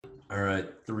All right,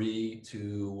 3,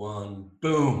 2, 1,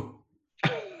 boom.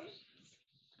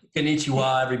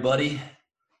 Konnichiwa, everybody.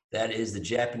 That is the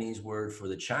Japanese word for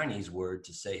the Chinese word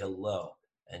to say hello.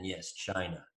 And yes,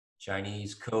 China.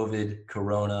 Chinese, COVID,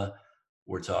 Corona.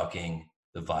 We're talking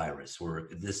the virus.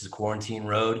 This is Quarantine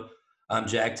Road. I'm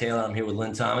Jack Taylor. I'm here with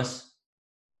Lynn Thomas.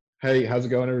 Hey, how's it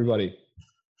going, everybody?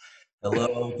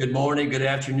 Hello, good morning, good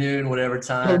afternoon, whatever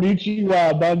time.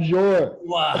 Konnichiwa, bonjour.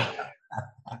 Wow.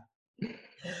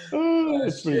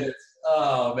 Shit.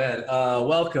 Oh, man.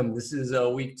 Welcome. This is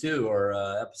week 2 or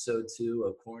episode 2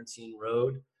 of Quarantine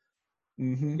Road.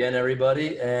 Again,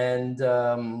 everybody. And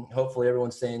hopefully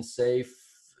everyone's staying safe,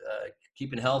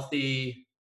 keeping healthy,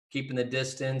 keeping the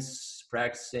distance,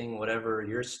 practicing whatever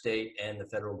your state and the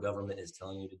federal government is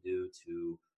telling you to do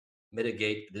to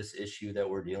mitigate this issue that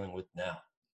we're dealing with now.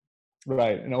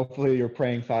 Right. And hopefully you're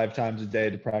praying 5 times a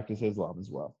day to practice Islam as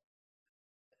well.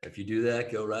 If you do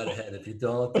that, go right ahead. If you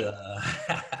don't, do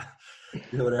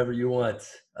whatever you want.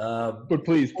 But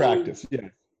please practice, yeah.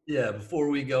 Yeah, before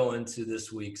we go into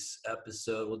this week's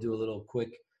episode, we'll do a little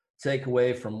quick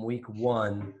takeaway from week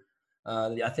 1.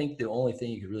 I think the only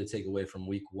thing you could really take away from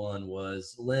week 1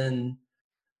 was Lynn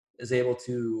is able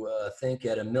to think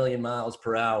at 1,000,000 miles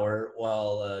per hour,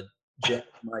 while Jeff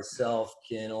and myself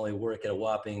can only work at a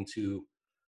whopping 2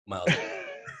 miles per hour.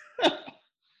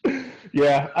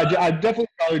 Yeah, I definitely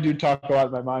probably do talk a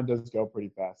lot. My mind does go pretty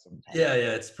fast sometimes. Yeah,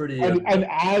 it's pretty. And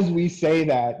as we say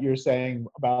that, you're saying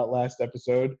about last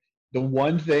episode, the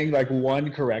one thing, like one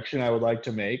correction I would like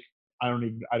to make,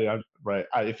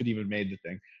 if it even made the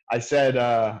thing. I said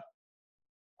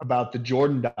about the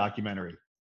Jordan documentary.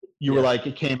 You were like,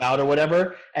 it came out or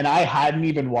whatever, and I hadn't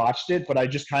even watched it, but I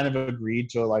just kind of agreed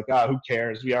to who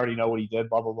cares? We already know what he did,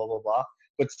 blah, blah, blah, blah, blah.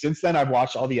 But since then, I've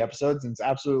watched all the episodes, and it's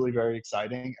absolutely very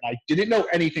exciting. And I didn't know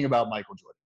anything about Michael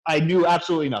Jordan. I knew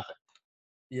absolutely nothing.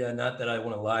 Yeah, not that I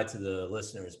want to lie to the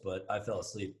listeners, but I fell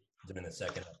asleep during the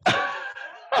second episode.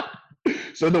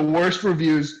 So the worst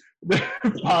reviews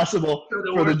possible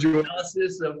for the Jordan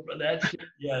analysis of that shit.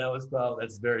 Yeah,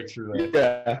 that's very true.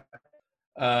 Yeah.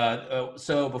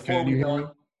 So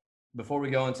before we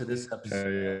go into this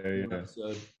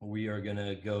episode, we are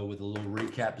gonna go with a little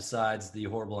recap. Besides the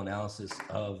horrible analysis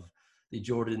of the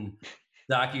Jordan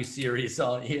docu-series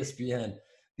on ESPN,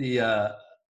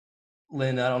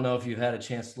 Lynn, I don't know if you've had a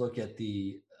chance to look at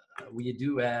we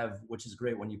do have, which is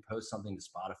great when you post something to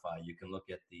Spotify, you can look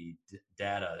at the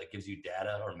data. It gives you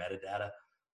data or metadata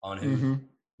on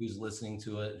who's listening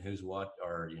to it and who's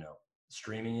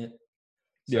streaming it.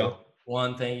 So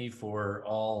one, thank you for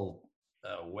all,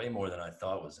 way more than I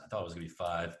thought it was. I thought it was gonna be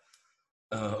 5.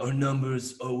 Our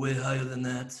numbers are way higher than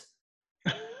that.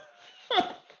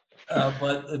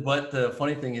 But the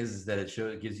funny thing is that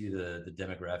it gives you the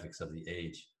demographics of the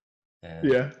age.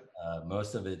 And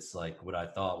most of it's like what I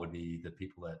thought would be the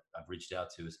people that I've reached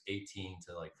out to is 18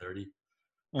 to 30.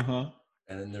 And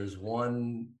then there's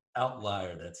one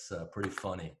outlier that's pretty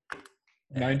funny.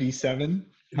 97?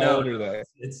 How old are they?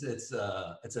 It's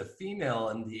a female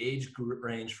in the age group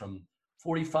range from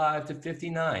 45 to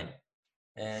 59.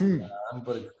 And I'm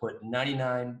going to put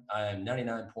 99. I am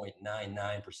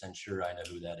 99.99% sure I know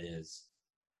who that is.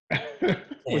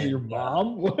 Was it your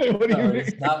mom? What do you mean?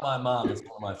 It's not my mom. It's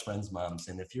one of my friends' moms.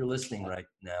 And if you're listening right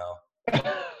now,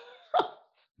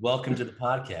 welcome to the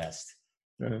podcast.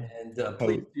 And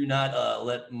please do not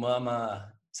let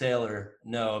Mama Taylor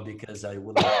know, because I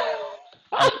would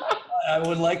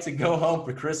like to go home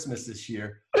for Christmas this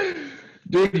year.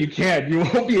 Dude, you can't. You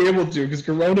won't be able to, because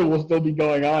Corona will still be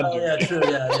going on. Oh, yeah, true.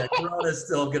 Yeah. Corona is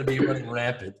still going to be running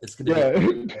rampant. It's going to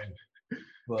be.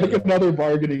 Pick another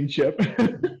bargaining chip.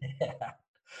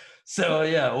 So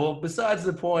well, besides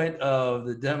the point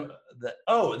of then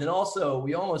also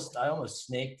I almost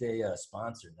snaked a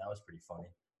sponsor. That was pretty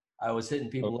funny. I was hitting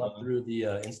people up through the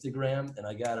Instagram, and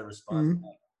I got a response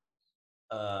back.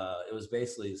 It was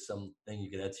basically something you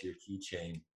could add to your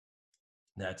keychain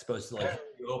that's supposed to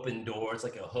open doors,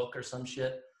 like a hook or some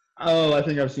shit. Oh, I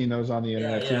think I've seen those on the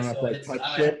internet. There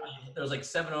was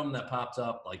 7 of them that popped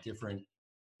up, like different,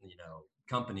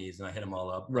 companies, and I hit them all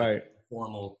up. Right.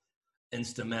 Formal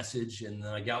Insta message, and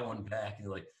then I got one back, and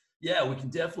they're like, "Yeah, we can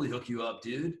definitely hook you up,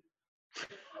 dude.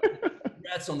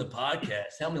 Congrats on the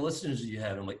podcast. How many listeners do you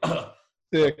have?" And I'm like,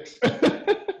 6.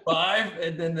 5,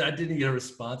 and then I didn't get a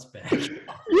response back.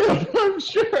 Yeah, I'm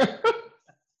sure.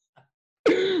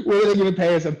 What are they going to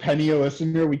pay us, a penny a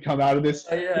listener? We come out of this.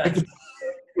 We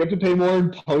have to pay more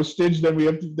in postage than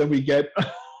we get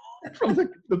from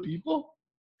the people.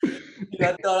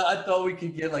 I thought we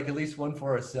could get like at least one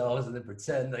for ourselves and then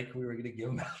pretend like we were going to give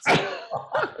them out.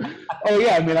 Oh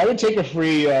yeah, I mean, I would take a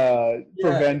free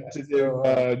preventative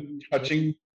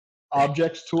touching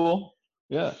objects tool.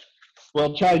 Yeah.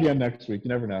 Well, try again next week. You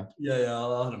never know. Yeah,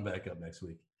 I'll hit them back up next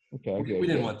week. Okay. We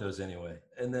didn't want those anyway.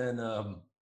 And then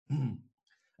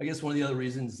I guess one of the other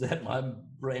reasons that my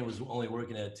brain was only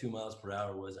working at 2 miles per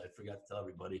hour was I forgot to tell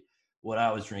everybody what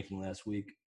I was drinking last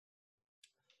week.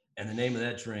 And the name of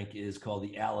that drink is called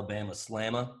the Alabama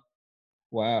Slammer.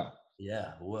 Wow.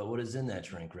 Yeah. What is in that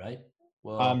drink, right?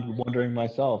 Well, I'm wondering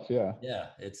myself. Yeah. Yeah.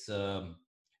 It's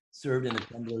served in a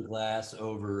tumbler glass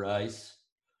over ice.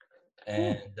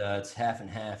 And it's half and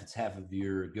half. It's half of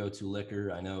your go-to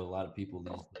liquor. I know a lot of people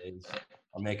these days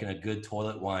are making a good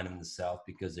toilet wine in the South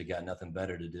because they got nothing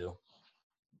better to do.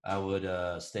 I would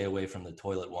stay away from the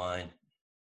toilet wine,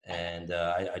 and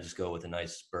I just go with a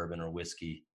nice bourbon or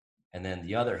whiskey. And then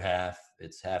the other half,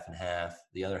 it's half and half.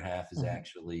 The other half is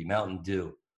actually Mountain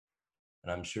Dew.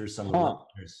 And I'm sure a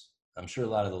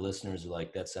lot of the listeners are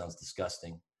like, that sounds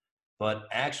disgusting. But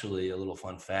actually, a little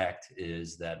fun fact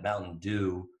is that Mountain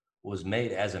Dew was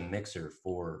made as a mixer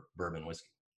for bourbon whiskey.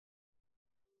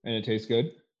 And it tastes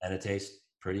good? And it tastes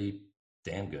pretty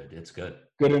damn good. It's good.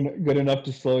 Good enough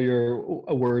to slow your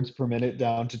words per minute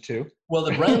down to 2? Well,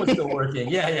 the brain was still working.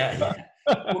 Yeah.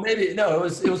 Well, maybe, no, it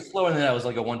was slower than that. It was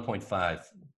like a 1.5,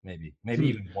 maybe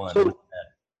even 1. So,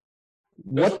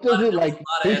 what does it like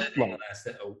taste like? Last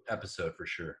episode for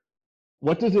sure.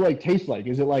 What does it like taste like?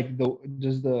 Is it like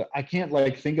I can't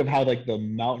like think of how like the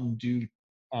Mountain Dew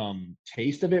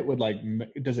taste of it would like,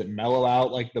 does it mellow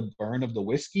out like the burn of the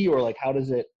whiskey, or like how does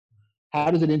it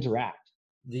interact?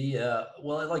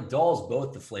 Well, it like dulls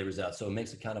both the flavors out, so it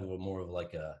makes it kind of more of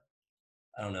like a,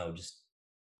 I don't know, just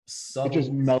subtle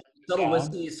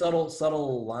whiskey,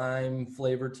 subtle lime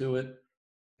flavor to it.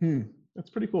 That's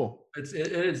pretty cool. It's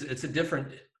a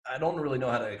different. I don't really know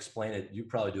how to explain it. You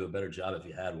probably do a better job if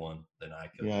you had one than I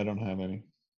could. Yeah, I don't have any.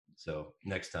 So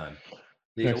next time.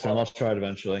 I'll try it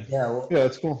eventually. Yeah,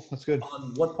 that's cool. That's good.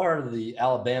 On what part of the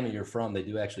Alabama you're from, they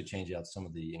do actually change out some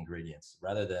of the ingredients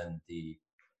rather than the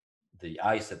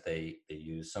ice that they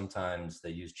use. Sometimes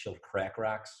they use chilled crack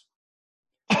rocks.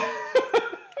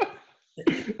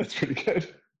 That's pretty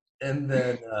good. And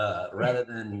then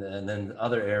and then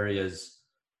other areas,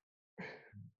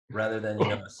 rather than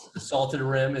salted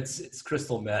rim, it's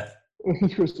crystal meth.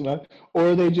 Crystal meth,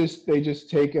 or they just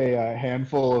take a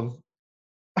handful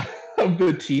of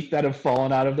the teeth that have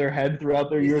fallen out of their head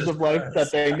throughout their years of life that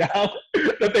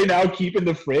they now keep in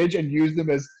the fridge and use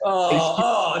them as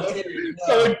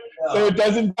so it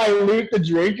doesn't dilute the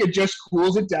drink, it just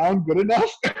cools it down good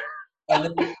enough.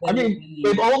 I mean,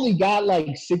 they've only got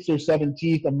like 6 or 7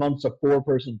 teeth amongst a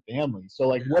 4-person family. So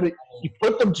like you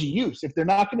put them to use. If they're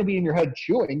not going to be in your head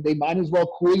chewing, they might as well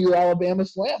cool your Alabama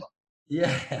Slammer.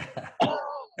 Yeah.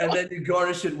 And then you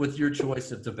garnish it with your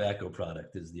choice of tobacco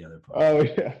product is the other part. Oh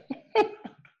yeah.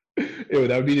 Ew,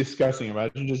 that would be disgusting.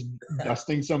 Imagine just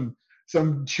dusting some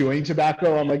chewing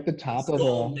tobacco on like the top of a.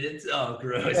 Oh,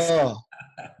 gross. Oh.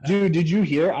 Dude, did you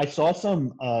hear? I saw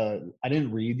some. I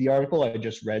didn't read the article. I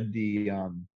just read the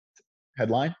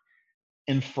headline.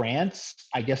 In France,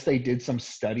 I guess they did some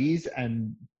studies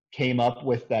and came up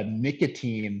with that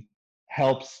nicotine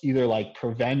helps either like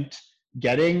prevent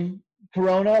getting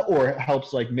corona or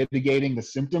helps like mitigating the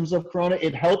symptoms of corona.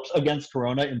 It helps against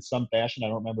corona in some fashion. I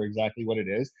don't remember exactly what it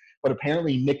is, but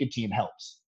apparently nicotine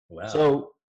helps. Wow.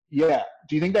 So yeah,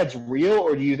 do you think that's real,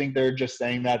 or do you think they're just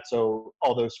saying that so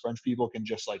all those French people can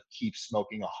just like keep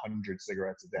smoking 100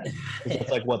 cigarettes a day? Because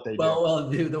that's like what they do. Well,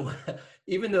 dude,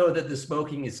 even though that the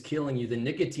smoking is killing you, the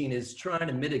nicotine is trying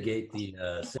to mitigate the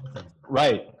symptoms.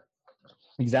 Right.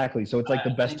 Exactly. So it's like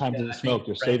the best time to smoke.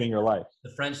 You're saving your life. The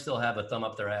French still have a thumb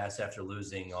up their ass after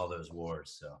losing all those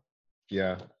wars. So.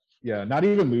 Yeah. Not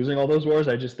even losing all those wars.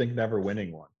 I just think never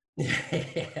winning one.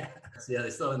 Yeah, they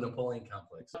still have the Napoleon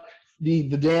complex. The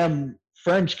damn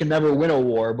French can never win a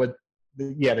war, but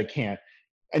they can't.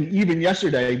 And even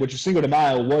yesterday, which is Cinco de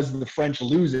Mayo, was the French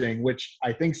losing, which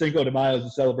I think Cinco de Mayo is a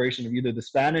celebration of either the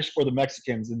Spanish or the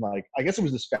Mexicans. And like, I guess it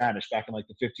was the Spanish back in like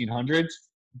the 1500s,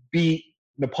 beat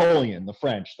Napoleon, the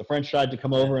French. The French tried to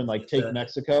come over and like take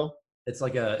Mexico. It's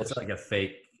like a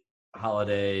fake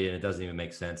holiday, and it doesn't even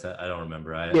make sense. I don't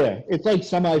remember. It's like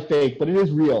semi-fake, but it is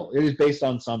real. It is based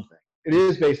on something.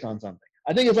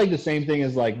 I think it's like the same thing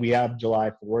as like we have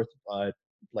July 4th, but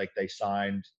like they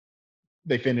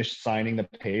finished signing the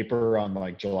paper on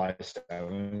like July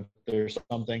 7th or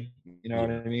something. You know what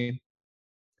I mean?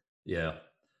 Yeah.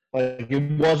 Like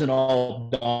it wasn't all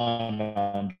done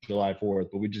on July 4th,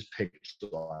 but we just picked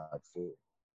July 4th.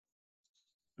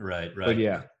 Right. But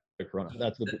yeah, the corona.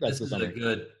 That's the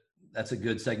summary. That's a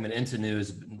good segment into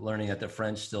news, learning that the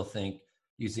French still think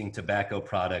using tobacco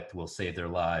product will save their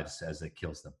lives as it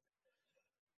kills them.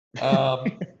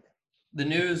 The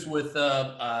news with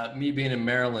me being in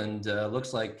Maryland,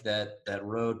 looks like that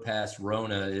road past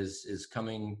Rona is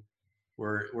coming.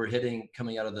 We're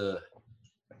coming out of the,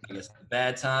 I guess,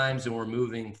 bad times, and we're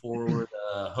moving forward.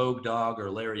 Hogue Dog, or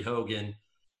Larry Hogan,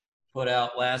 put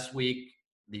out last week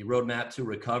the roadmap to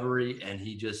recovery, and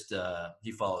he just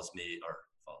he follows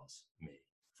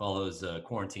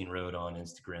Quarantine Road on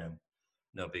Instagram.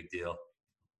 No big deal.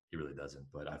 He really doesn't,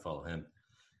 but I follow him.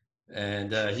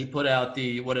 And he put out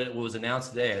what was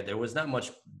announced today. There was not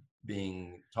much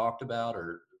being talked about,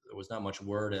 or there was not much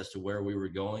word as to where we were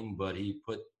going, but he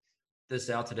put this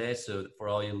out today. So for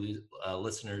all you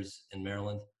listeners in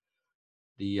Maryland,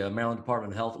 the Maryland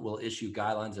Department of Health will issue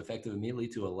guidelines effective immediately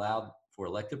to allow for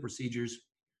elective procedures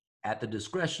at the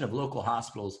discretion of local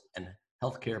hospitals and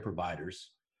healthcare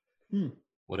providers,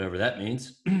 whatever that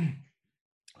means.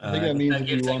 I think that means if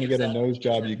you want to get a nose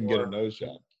job, you can get a nose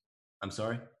job. I'm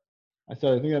sorry? I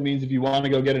think that means if you want to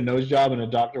go get a nose job and a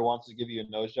doctor wants to give you a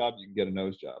nose job, you can get a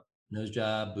nose job. Nose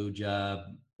job, boob job.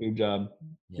 Boob job,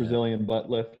 yeah. Brazilian butt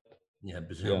lift. Yeah,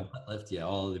 Brazilian butt lift, yeah,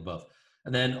 all of the above.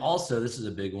 And then also, this is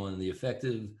a big one, the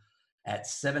effective at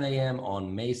 7 a.m.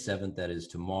 on May 7th, that is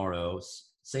tomorrow,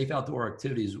 safe outdoor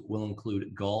activities will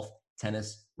include golf,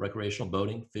 tennis, recreational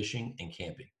boating, fishing, and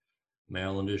camping.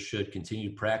 Marylanders should continue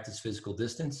to practice physical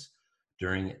distance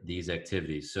during these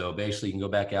activities. So basically, you can go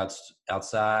back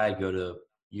outside, go to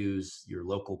use your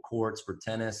local courts for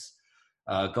tennis.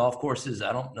 Golf courses,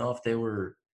 I don't know if they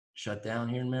were shut down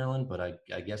here in Maryland, but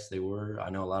I guess they were. I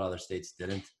know a lot of other states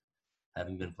didn't.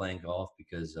 Haven't been playing golf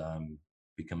because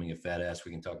becoming a fat ass.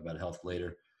 We can talk about health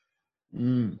later.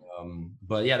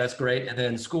 But yeah, that's great. And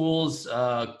then schools,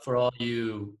 for all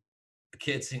you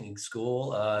kids in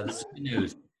school, this is good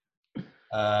news.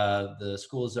 The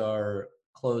schools are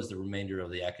closed the remainder of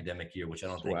the academic year, which I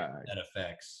don't think that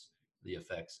affects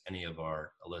any of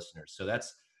our listeners. So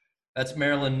that's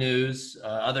Maryland news.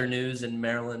 Other news in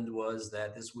Maryland was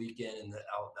that this weekend, and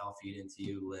I'll feed into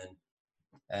you, Lynn,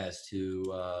 as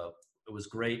to it was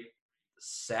great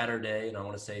Saturday, and I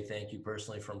want to say thank you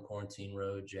personally from Quarantine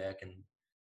Road, Jack and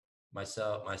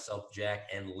myself, Jack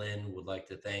and Lin would like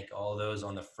to thank all those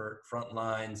on the front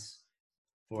lines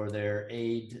for their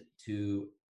aid to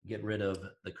get rid of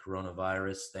the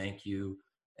coronavirus. Thank you.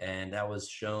 And that was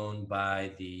shown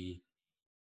by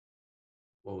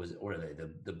what are they?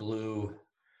 The blue.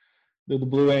 They're the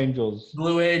Blue Angels.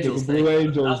 Blue Angels. The Blue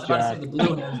Angels, Jack. The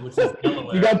Blue Hens, which is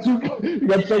Delaware. you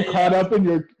got so caught up in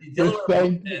your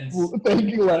thank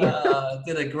you letter.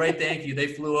 Did a great thank you. They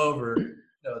flew over.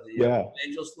 The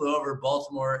Angels flew over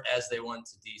Baltimore as they went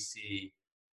to D.C.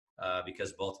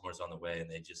 Because Baltimore's on the way and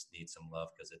they just need some love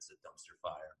because it's a dumpster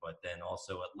fire. But then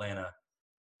also Atlanta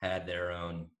had their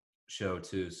own show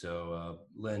too. So,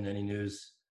 Lynn, any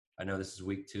news? I know this is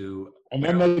week 2. And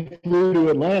then they flew to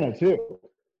Atlanta too.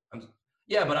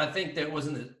 Yeah, but I think that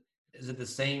wasn't. Is it the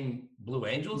same Blue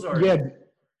Angels or? Yeah,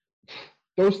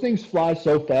 those things fly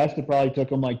so fast. It probably took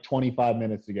them like 25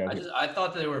 minutes to get. I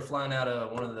thought they were flying out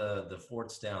of one of the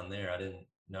forts down there. I didn't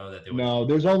know that they were. No,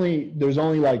 there's only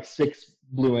like 6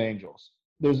 Blue Angels.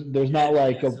 There's not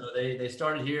like a. So they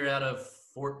started here out of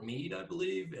Fort Meade, I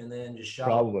believe, and then just shot.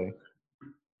 Probably.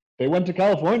 They went to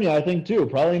California, I think, too.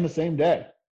 Probably in the same day.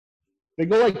 They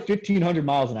go like 1,500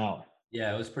 miles an hour.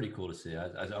 Yeah, it was pretty cool to see.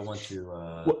 I went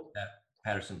to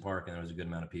Patterson Park, and there was a good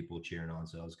amount of people cheering on,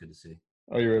 so it was good to see.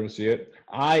 Oh, you were able to see it?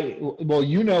 Well,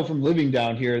 you know from living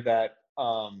down here that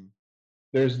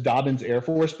there's Dobbins Air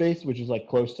Force Base, which is like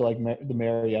close to like the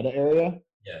Marietta area,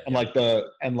 and like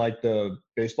the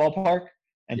baseball park,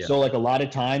 and so like a lot of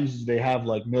times they have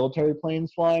like military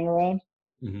planes flying around,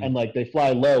 and like they fly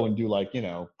low and do like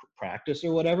practice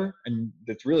or whatever, and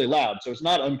it's really loud. So it's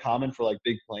not uncommon for like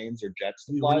big planes or jets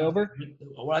to fly over.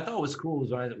 What I thought was cool was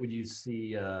when you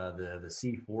see the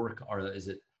C4, or is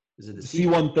it the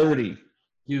C-130?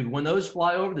 Dude, when those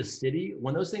fly over the city,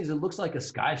 when those things, it looks like a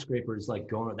skyscraper is like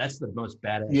going. That's the most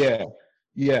badass.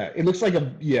 Yeah. It looks like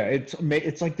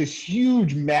it's like this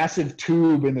huge, massive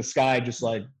tube in the sky, just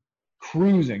like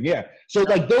cruising. Yeah. So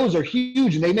like those are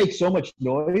huge and they make so much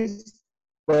noise.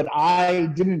 But I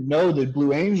didn't know that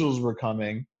Blue Angels were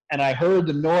coming, and I heard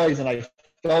the noise and I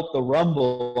felt the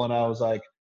rumble, and I was like,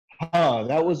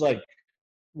 that was like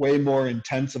way more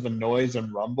intense of a noise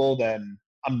and rumble than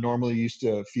I'm normally used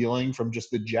to feeling from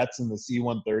just the jets and the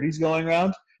C-130s going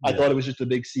around. Yeah. I thought it was just a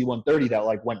big C-130 that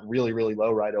like went really, really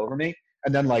low right over me.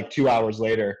 And then like 2 hours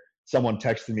later, someone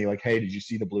texted me like, "Hey, did you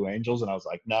see the Blue Angels?" And I was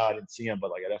like, "No, I didn't see them, but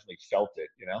like I definitely felt it.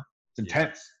 You know, it's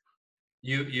intense."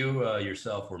 You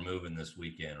yourself were moving this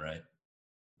weekend, right?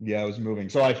 Yeah, I was moving.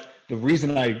 So the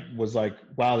reason I was like,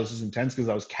 "Wow, this is intense," because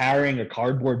I was carrying a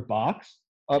cardboard box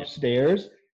upstairs,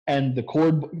 and the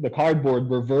cardboard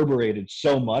reverberated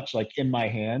so much, like in my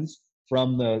hands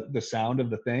from the sound of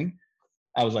the thing.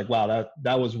 I was like, "Wow,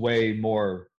 that was way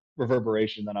more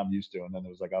reverberation than I'm used to." And then it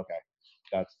was like, "Okay,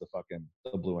 that's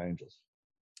the Blue Angels."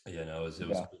 Yeah, no, it was Yeah,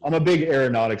 cool. I'm a big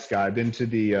aeronautics guy. I've been to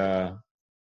the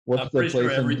what's I'm the pretty sure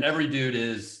place in? every dude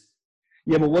is.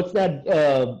 Yeah, but what's that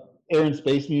Air and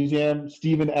Space Museum?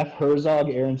 Stephen F. Herzog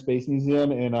Air and Space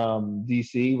Museum in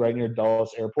DC, right near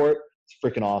Dulles Airport. It's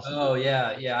freaking awesome. Oh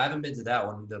yeah, I haven't been to that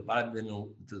one. I've been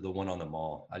to the one on the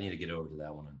mall. I need to get over to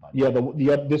that one.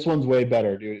 Yeah, this one's way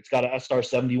better, dude. It's got a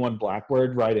SR-71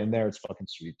 Blackbird right in there. It's fucking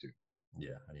sweet, dude.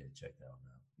 Yeah, I need to check that one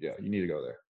out. Yeah, you need to go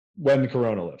there when the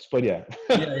Corona lifts. But yeah.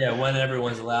 yeah, when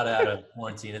everyone's allowed out of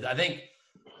quarantine. I think,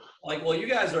 like, well, you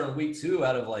guys are in week 2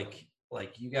 out of like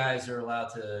you guys are allowed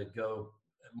to go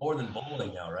more than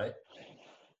bowling now, right?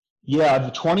 Yeah,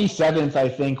 the 27th, I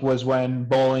think, was when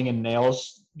bowling and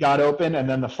nails got open. And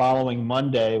then the following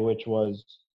Monday, which was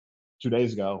 2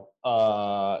 days ago,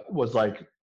 was like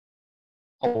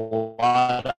a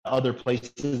lot of other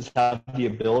places have the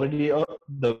ability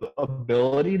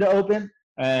to open.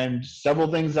 And several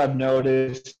things I've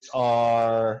noticed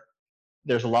are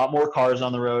there's a lot more cars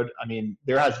on the road. I mean,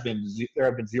 there have been 0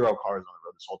 cars on the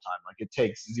road this whole time. Like it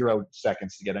takes 0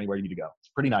 seconds to get anywhere you need to go. It's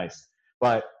pretty nice.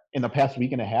 But in the past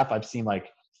week and a half, I've seen like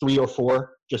 3 or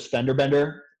 4 just fender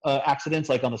bender accidents,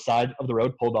 like on the side of the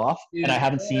road, pulled off. Dude, and I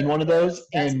haven't seen one of those.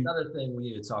 That's another thing we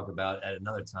need to talk about at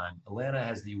another time. Atlanta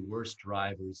has the worst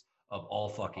drivers of all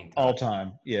fucking time. All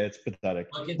time. Yeah, it's pathetic.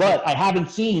 But I haven't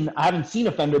seen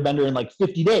a fender bender in like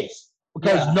 50 days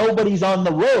because nobody's on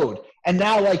the road. And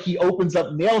now like he opens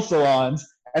up nail salons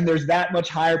and there's that much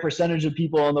higher percentage of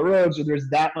people on the road. So there's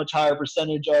that much higher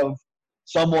percentage of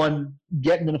someone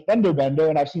getting in a fender bender.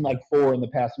 And I've seen like 4 in the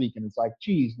past week. And it's like,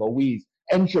 geez, Louise,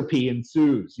 entropy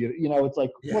ensues. You know, it's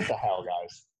like, what the hell,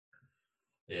 guys?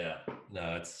 Yeah,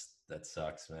 no, that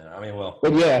sucks, man. I mean, well,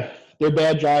 but yeah, they're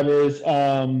bad drivers.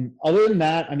 Other than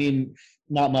that, I mean,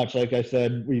 not much. Like I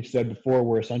said, we've said before,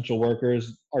 we're essential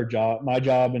workers. My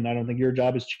job, and I don't think your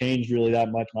job has changed really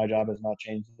that much. My job has not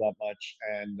changed that much.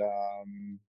 And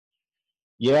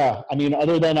yeah, I mean,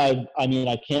 other than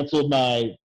I canceled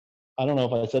my. I don't know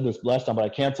if I said this last time, but I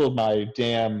canceled my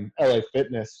damn LA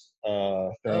Fitness thing.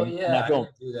 Oh yeah, I didn't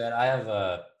do that. I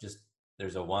have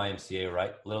there's a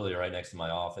YMCA literally right next to my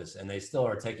office, and they still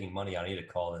are taking money. I need to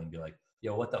call them and be like,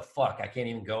 yo, what the fuck? I can't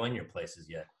even go in your places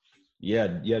yet. Yeah,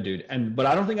 dude. But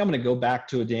I don't think I'm gonna go back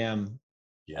to a gym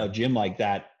like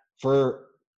that for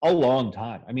a long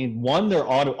time. I mean, one, they're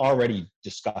already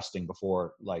disgusting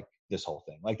before like this whole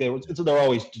thing. Like they're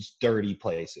always just dirty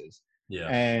places. Yeah.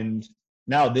 And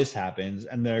now this happens,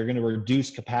 and they're gonna reduce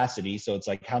capacity. So it's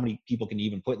like, how many people can you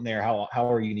even put in there? How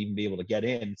are you gonna even be able to get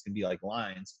in? It's gonna be like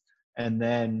lines. And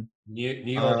then New York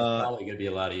is probably going to be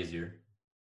a lot easier.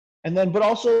 And then, but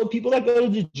also people that go to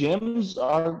the gyms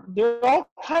they're all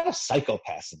kind of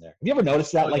psychopaths in there. Have you ever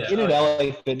noticed that? In an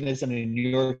LA Fitness and in New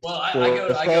York. Well,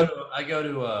 I go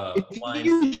to if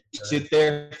you sit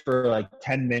there for like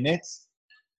 10 minutes.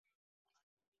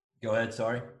 Go ahead.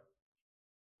 Sorry.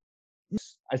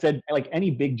 I said like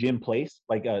any big gym place,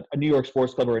 like a New York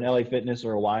Sports Club or an LA Fitness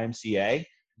or a YMCA.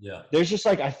 Yeah. There's just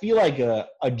like, I feel like a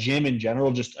gym in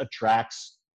general just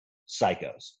attracts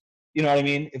psychos. You know what I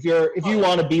mean? If you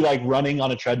want to be like running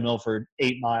on a treadmill for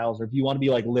 8 miles, or if you want to be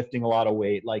like lifting a lot of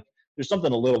weight, like there's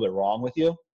something a little bit wrong with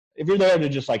you. If you're there to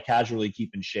just like casually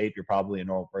keep in shape, you're probably a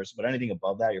normal person. But anything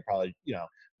above that, you're probably,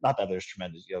 not that there's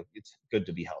tremendous, it's good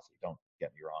to be healthy. Don't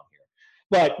get me wrong here.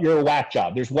 But you're a whack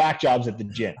job. There's whack jobs at the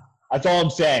gym. That's all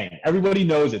I'm saying. Everybody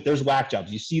knows it. There's whack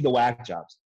jobs. You see the whack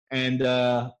jobs. And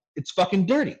it's fucking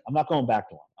dirty. I'm not going back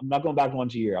to one. I'm not going back to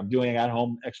once a year. I'm doing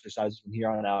at-home exercises from here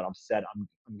on out. I'm set.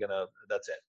 That's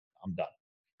it. I'm done.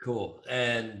 Cool.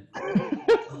 And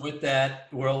with that,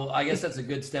 well, I guess that's a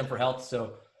good stem for health.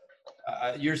 So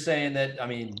you're saying that, I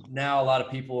mean, now a lot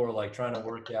of people are like trying to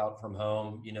work out from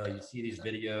home. You see these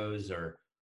videos, or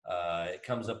it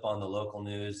comes up on the local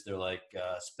news. They're like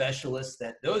specialists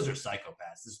those are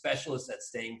psychopaths. The specialists at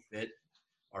staying fit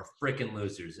are freaking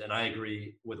losers. And I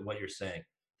agree with what you're saying.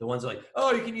 The ones like,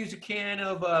 oh, you can use a can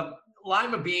of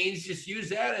lima beans. Just use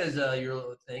that as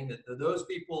your thing. Those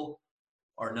people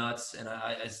are nuts. And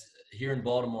here in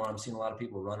Baltimore, I'm seeing a lot of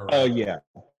people run around. Oh, yeah.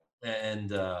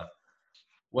 And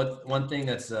one thing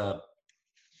that's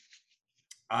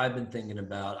I've been thinking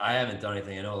about, I haven't done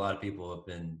anything. I know a lot of people have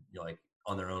been like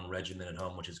on their own regimen at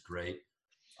home, which is great.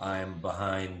 I'm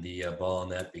behind the ball on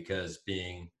that because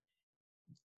being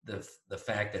the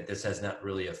fact that this has not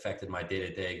really affected my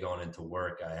day-to-day going into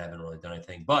work, I haven't really done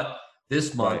anything. But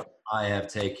this month, I have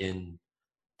taken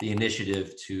the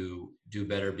initiative to do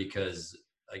better because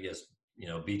I guess,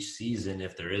 beach season,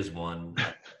 if there is one,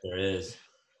 there is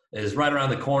right around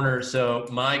the corner. So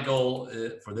my goal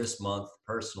for this month,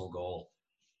 personal goal,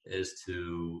 is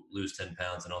to lose 10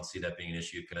 pounds. I don't see that being an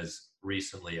issue because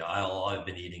recently all I've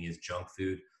been eating is junk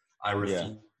food. I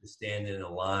refuse to stand in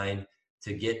a line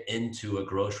to get into a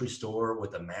grocery store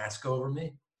with a mask over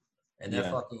me. And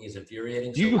that fucking is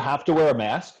infuriating. Do you have to wear a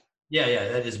mask? Yeah,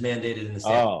 that is mandated in the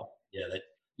state. Oh. Yeah, that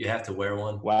you have to wear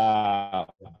one. Wow.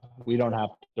 We don't have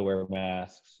to wear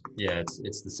masks. Yeah,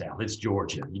 it's the South. It's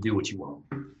Georgia. You do what you want.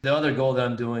 The other goal that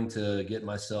I'm doing to get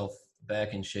myself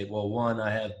back in shape, well, one, I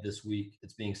have this week,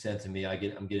 it's being sent to me. I'm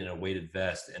getting a weighted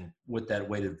vest. And with that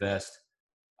weighted vest,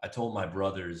 I told my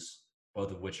brothers,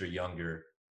 both of which are younger,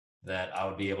 that I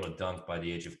would be able to dunk by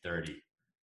the age of 30.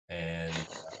 And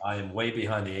I am way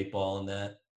behind the 8 ball in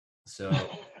that. So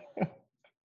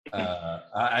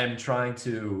I'm trying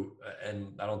to,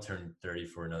 and I don't turn 30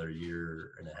 for another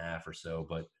year and a half or so,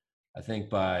 but I think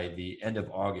by the end of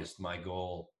August, my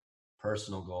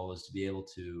personal goal is to be able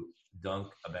to dunk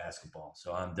a basketball.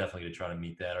 So I'm definitely going to try to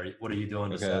meet that. What are you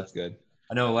doing? Okay, that's good.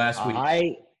 I know last week.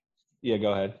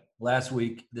 Go ahead. Last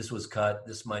week, this was cut.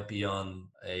 This might be on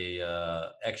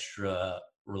a extra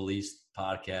released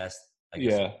podcast. I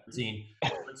guess.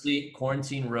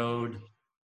 Quarantine Road,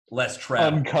 less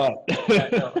travel. Uncut.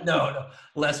 No,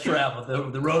 less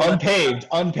travel. The road. Unpaved.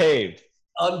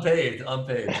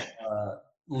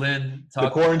 Lin talked the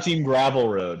quarantine gravel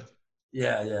road.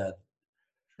 Yeah.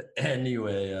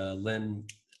 Anyway, Lin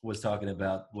was talking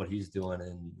about what he's doing,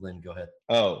 and Lin, go ahead.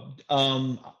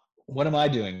 What am I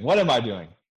doing?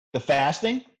 The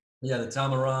fasting? Yeah, the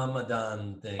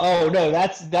Ramadan thing. Oh no,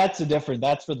 that's a different.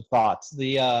 That's for the thoughts.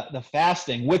 The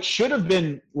fasting, which should have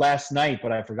been last night,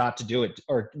 but I forgot to do it,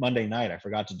 or Monday night I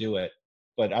forgot to do it.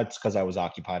 But that's because I was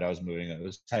occupied. I was moving. It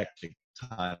was hectic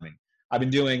timing. I've been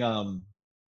doing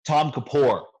Tom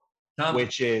Kapoor,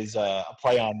 which is a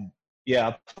play on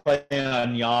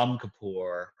Yom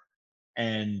Kippur,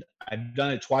 and I've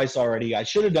done it twice already. I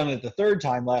should have done it the third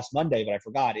time last Monday, but I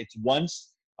forgot. It's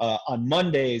once on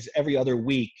Mondays every other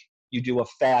week. You do a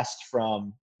fast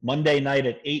from Monday night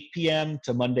at 8 p.m.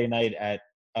 to Monday night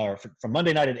from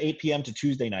Monday night at 8 p.m. to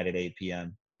Tuesday night at 8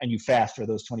 p.m. and you fast for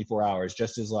those 24 hours,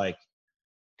 just as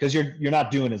because you're not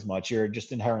doing as much. You're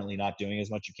just inherently not doing as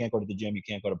much. You can't go to the gym. You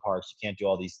can't go to parks. You can't do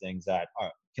all these things that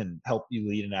can help you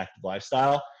lead an active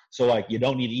lifestyle. So you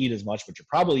don't need to eat as much, but you're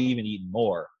probably even eating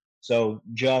more. So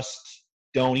just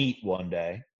don't eat one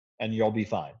day and you'll be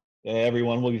fine.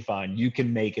 Everyone will be fine. You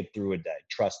can make it through a day.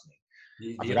 Trust me.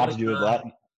 I forgot to do it.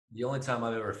 The only time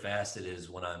I've ever fasted is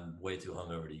when I'm way too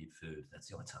hungover to eat food. That's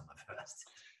the only time I've fasted.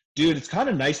 Dude, it's kind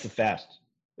of nice to fast.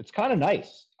 It's kind of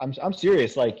nice. I'm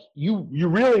serious. You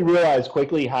really realize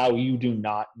quickly how you do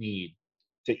not need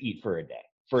to eat for a day,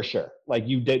 for sure.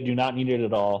 You do not need it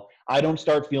at all. I don't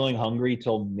start feeling hungry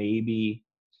till maybe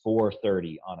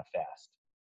 4:30 on a fast.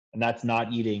 And that's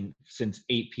not eating since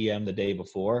 8 p.m. the day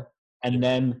before. And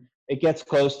then it gets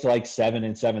close to 7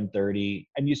 and 7:30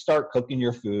 and you start cooking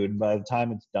your food. By the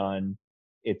time it's done,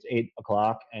 it's 8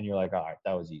 o'clock and you're like, all right,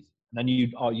 that was easy. And then you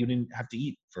didn't have to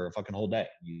eat for a fucking whole day.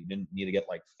 You didn't need to get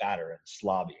fatter and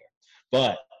slobbier.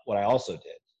 But what I also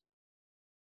did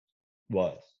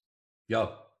was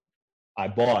I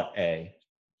bought a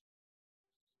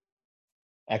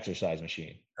exercise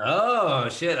machine. Oh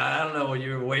shit. I don't know what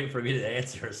you were waiting for me to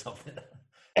answer or something.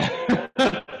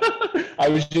 I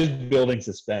was just building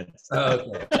suspense.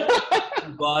 Okay.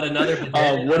 You bought another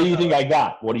bidet. What do you think I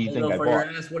got? What do you think I bought?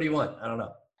 What do you want? I don't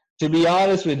know. To be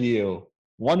honest with you,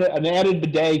 an added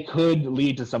bidet could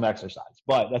lead to some exercise,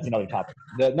 but that's another topic.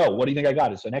 No, what do you think I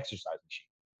got? It's an exercise machine.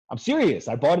 I'm serious.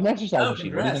 I bought an exercise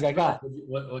machine. What do you think I got?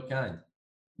 What kind?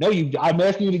 No, I'm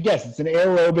asking you to guess. It's an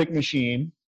aerobic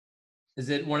machine. Is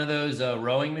it one of those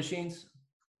rowing machines?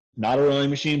 Not a rowing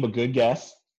machine, but good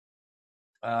guess.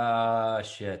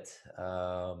 Shit.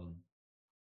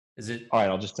 Is it? All right,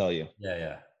 I'll just tell you.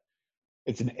 Yeah.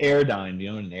 It's an Airdyne. Do you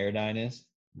know what an Airdyne is?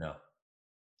 No.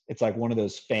 It's like one of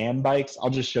those fan bikes. I'll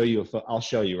just show you. I'll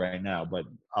show you right now, but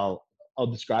I'll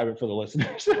describe it for the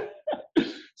listeners.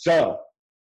 So,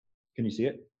 can you see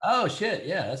it? Oh shit!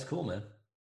 Yeah, that's cool, man.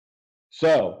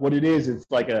 So what it is, it's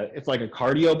like a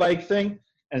cardio bike thing,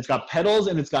 and it's got pedals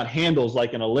and it's got handles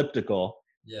like an elliptical.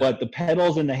 Yeah. But the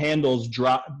pedals and the handles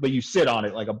drop, but you sit on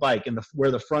it like a bike, and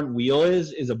where the front wheel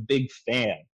is a big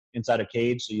fan. inside a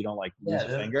cage so you don't like lose a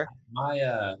finger?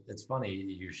 It's funny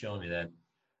you're showing me that.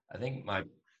 I think my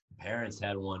parents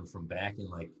had one from back in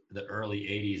like the early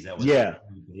 80s that was Yeah,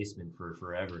 in the basement for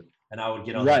forever. And I would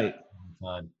get on that right. all the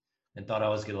time and thought I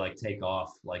was gonna like take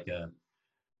off like a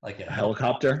A helicopter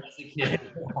helicopter. as a kid.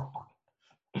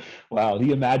 Wow,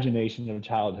 the imagination of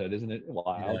childhood, isn't it Yeah,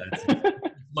 wild? it's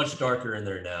much darker in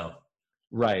there now.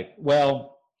 Right.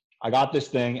 Well, I got this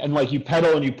thing, and like you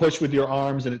pedal and you push with your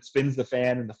arms, and it spins the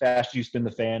fan. And the faster you spin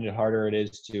the fan, the harder it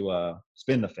is to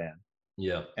spin the fan.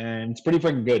 Yeah. And it's pretty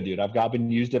freaking good, dude. I've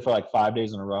been used it for like 5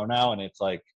 days in a row now, and it's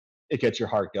like it gets your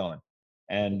heart going.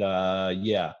 And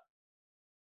yeah,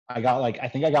 I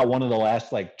think I got one of the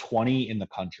last like 20 in the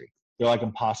country. They're like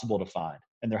impossible to find.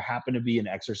 And there happened to be an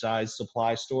exercise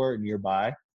supply store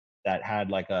nearby that had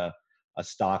like a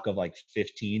stock of like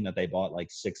 15 that they bought like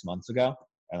 6 months ago,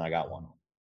 and I got one.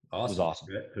 It was Awesome.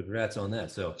 awesome. Congrats on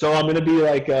that. So I'm gonna be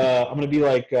like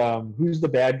who's the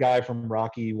bad guy from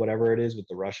Rocky, whatever it is, with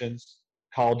the Russians?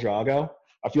 Khal Drago.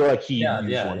 I feel like he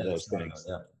used one of those things.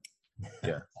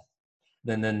 Yeah.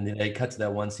 Then they cut to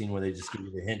that one scene where they just give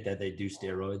you the hint that they do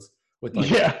steroids with like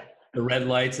Yeah. the red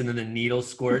lights and then the needle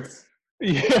squirts.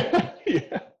 Yeah.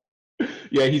 Yeah.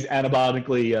 Yeah. He's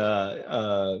anabolically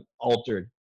altered.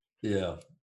 Yeah.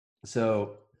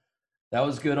 So that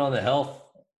was good on the health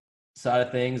side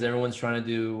of things. Everyone's trying to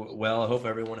do well. I hope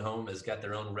everyone home has got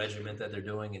their own regimen that they're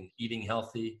doing and eating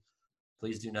healthy.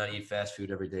 Please do not eat fast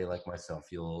food every day like myself.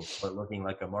 You'll start looking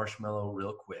like a marshmallow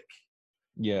real quick.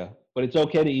 Yeah, but it's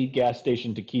okay to eat gas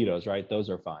station taquitos, right? Those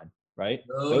are fine, right?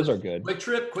 Those are good. Quick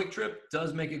Trip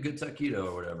does make a good taquito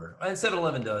or whatever. And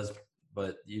 7-Eleven does,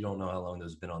 but you don't know how long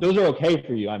those have been on. Those are okay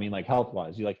for you. I mean, like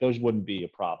health-wise, you like those wouldn't be a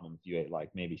problem if you ate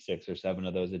like maybe 6 or 7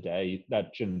 of those a day.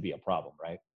 That shouldn't be a problem,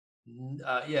 right?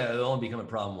 Yeah, it'll only become a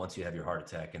problem once you have your heart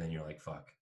attack, and then you're like,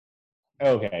 "Fuck."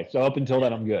 Okay, so up until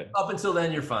then, I'm good. Up until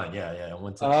then, you're fine. Yeah.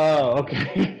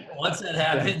 Okay. Once that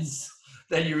happens,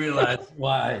 then you realize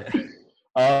why.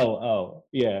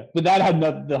 Yeah. But that had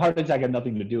the heart attack had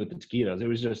nothing to do with the taquitos. It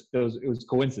was just it was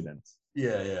coincidence.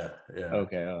 Yeah.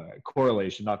 Okay, all right.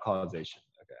 Correlation, not causation.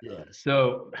 Okay. Yeah.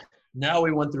 So now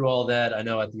we went through all that. I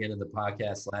know at the end of the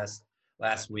podcast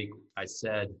last week, I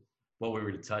said what we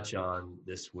were to touch on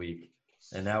this week,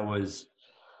 and that was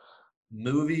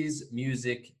movies,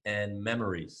 music, and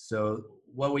memories. So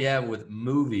what we have with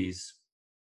movies,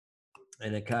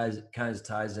 and it kind of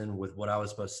ties in with what I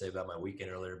was supposed to say about my weekend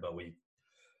earlier, but we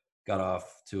got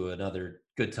off to another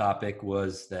good topic,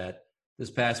 was that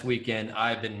this past weekend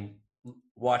I've been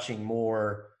watching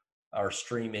more or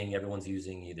streaming. Everyone's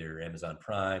using either Amazon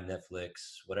Prime,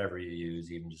 Netflix, whatever you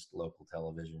use, even just local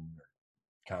television or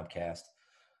Comcast.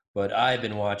 But I've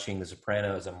been watching The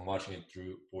Sopranos. I'm watching it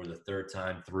through for the third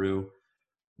time through.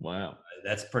 Wow.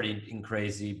 That's pretty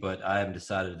crazy, but I haven't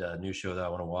decided a new show that I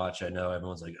want to watch. I know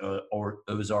everyone's like,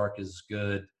 Ozark is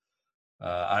good.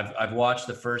 I've watched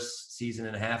the first season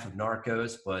and a half of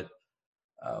Narcos, but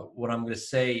what I'm going to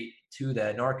say to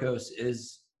that, Narcos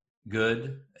is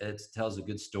good. It tells a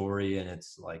good story, and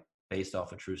it's like based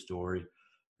off a true story,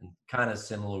 and kind of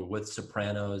similar with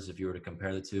Sopranos if you were to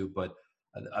compare the two. But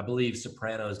I believe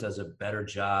Sopranos does a better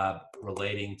job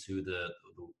relating to the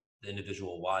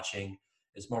individual watching.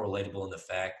 It's more relatable in the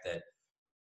fact that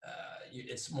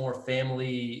it's more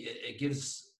family. It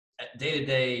gives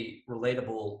day-to-day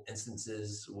relatable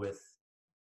instances with,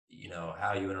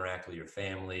 how you interact with your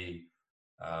family,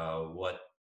 what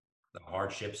the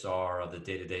hardships are of the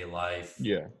day-to-day life,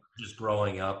 just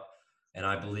growing up. And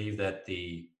I believe that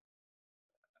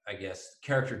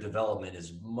character development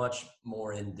is much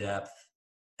more in-depth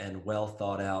and well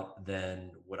thought out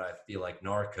than what I feel like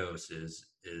Narcos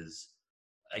is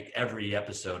like every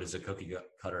episode is a cookie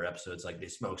cutter episode. It's like they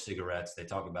smoke cigarettes, they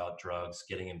talk about drugs,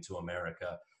 getting them to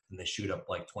America, and they shoot up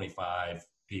like 25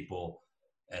 people,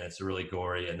 and it's really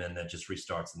gory, and then that just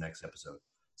restarts the next episode.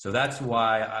 So that's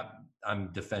why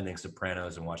I'm defending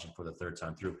Sopranos and watching for the third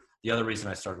time through. The other reason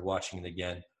I started watching it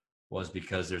again was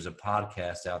because there's a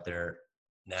podcast out there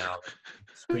now.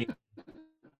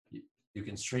 You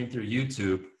can stream through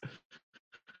YouTube.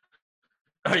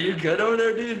 Are you good over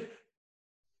there, dude?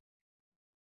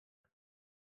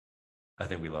 I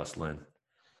think we lost Lynn.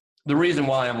 The reason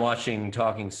why I'm watching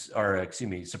Sopranos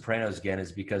again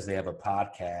is because they have a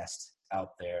podcast out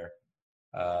there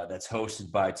that's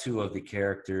hosted by two of the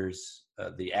characters,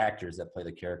 the actors that play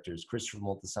the characters, Christopher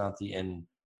Moltisanti and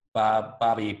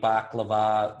Bobby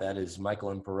Baklava. That is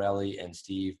Michael Imparelli and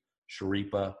Steve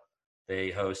Sharipa. They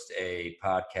host a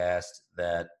podcast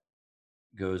that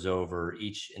goes over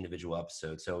each individual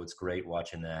episode. So it's great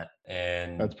watching that.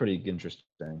 And that's pretty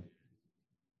interesting.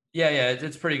 Yeah,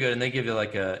 it's pretty good. And they give you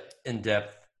like a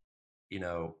in-depth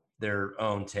their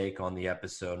own take on the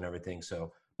episode and everything.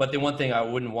 So, but the one thing I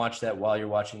wouldn't watch that while you're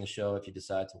watching the show, if you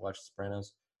decide to watch The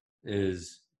Sopranos,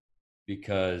 is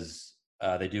because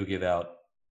they do give out,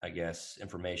 I guess,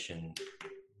 information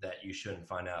that you shouldn't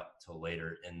find out till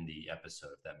later in the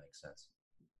episode, if that makes sense.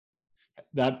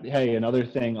 Hey, another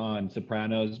thing on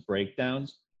Sopranos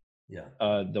breakdowns. Yeah.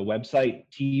 The website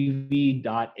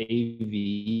tv.av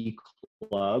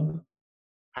club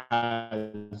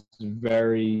has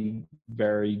very,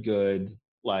 very good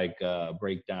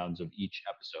breakdowns of each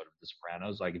episode of The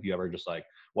Sopranos. Like if you ever just like,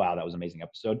 wow, that was an amazing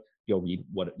episode, go read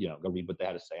what they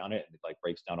had to say on it, and it like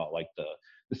breaks down all like the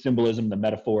symbolism, the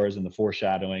metaphors, and the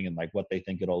foreshadowing, and like what they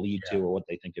think it'll lead to or what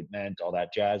they think it meant, all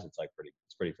that jazz. It's pretty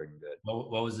freaking good.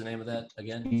 What was the name of that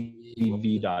again?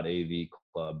 tv.avclub.com,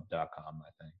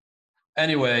 I think.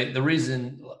 Anyway, the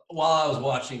reason, while I was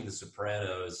watching The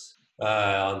Sopranos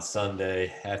on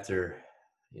Sunday after,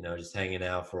 just hanging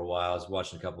out for a while, I was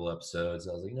watching a couple episodes.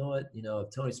 I was like, you know what?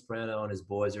 If Tony Soprano and his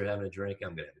boys are having a drink,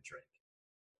 I'm going to have a drink.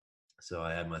 So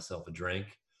I had myself a drink,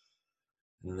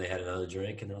 and then they had another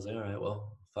drink, and I was like, all right,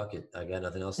 well, fuck it. I got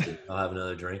nothing else to do. I'll have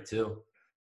another drink too.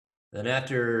 Then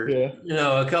after,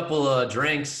 a couple of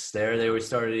drinks there, they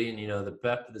started eating,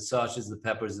 the sausages, the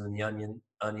peppers, and the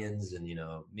onions, and,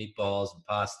 meatballs and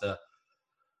pasta.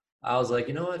 I was like,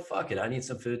 you know what? Fuck it. I need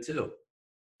some food too.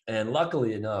 And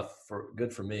luckily enough,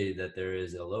 good for me, that there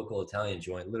is a local Italian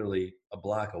joint literally a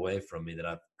block away from me that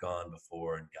I've gone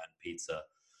before and gotten pizza,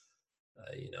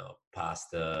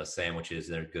 pasta, sandwiches.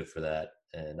 They're good for that.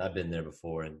 And I've been there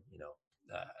before, and,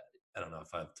 I don't know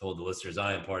if I've told the listeners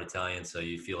I am part Italian, so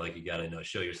you feel like you got to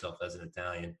show yourself as an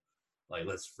Italian. Like,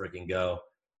 let's freaking go.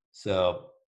 So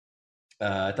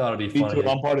I thought it'd be funny. Me too.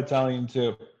 I'm part Italian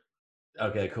too.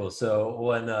 Okay, cool. So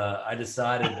when I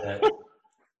decided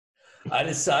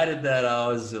that I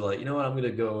was like, you know what, I'm gonna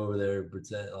go over there and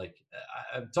pretend like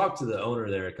I've talked to the owner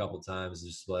there a couple times,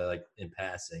 just like in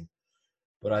passing.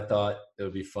 But I thought it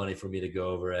would be funny for me to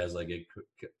go over as like a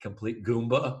complete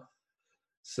Goomba.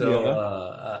 So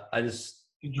I just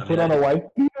did you put on a white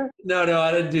beater? No,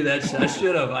 I didn't do that. I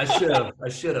should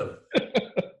have.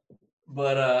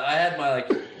 But I had my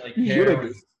like hair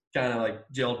was kind of like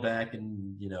gelled back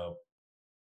and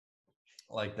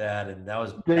like that, and that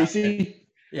was greasy.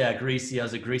 Yeah, greasy. I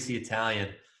was a greasy Italian.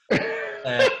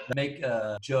 And make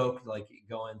a joke, like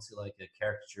go into like a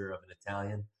caricature of an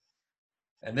Italian.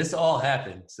 And this all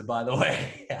happened. So by the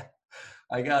way,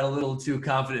 I got a little too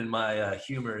confident in my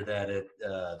humor that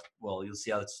you'll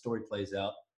see how the story plays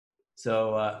out.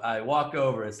 So I walk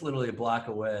over. It's literally a block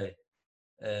away.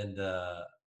 And I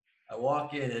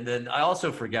walk in, and then I also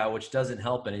forgot, which doesn't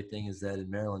help anything, is that in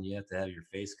Maryland you have to have your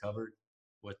face covered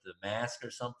with the mask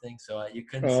or something. So you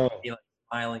couldn't see me like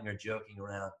smiling or joking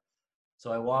around.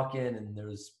 So I walk in, and there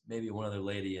was maybe one other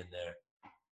lady in there,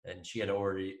 and she had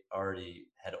already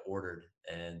had ordered,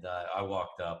 and I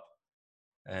walked up,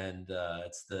 and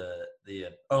it's the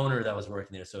owner that was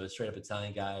working there. So a straight up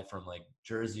Italian guy from like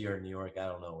Jersey or New York. I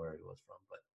don't know where he was from,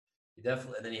 but he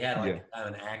definitely, and then he had like kind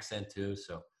of an accent too.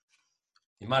 So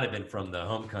he might've been from the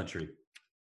home country.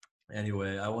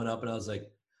 Anyway, I went up and I was like,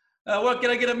 what can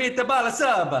I get a meatball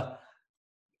sub?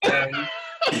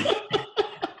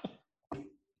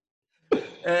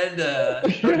 And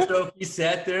so he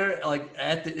sat there like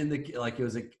it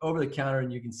was like over the counter,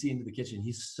 and you can see into the kitchen.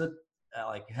 He stood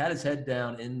had his head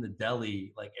down in the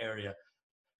deli area,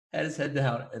 had his head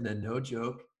down, and then no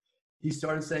joke, he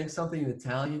started saying something in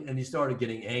Italian, and he started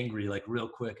getting angry real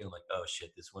quick. And I'm like, oh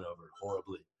shit, this went over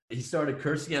horribly. He started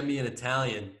cursing at me in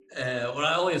Italian, what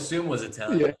I only assumed was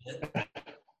Italian. Yeah.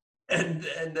 And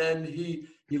then he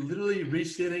literally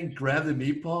reached in and grabbed the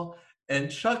meatball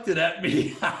and chucked it at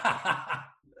me.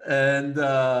 And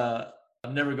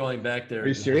I'm never going back there. Are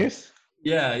you serious?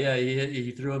 Yeah.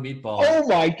 He threw a meatball. Oh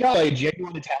my God! A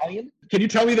genuine Italian? Can you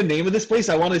tell me the name of this place?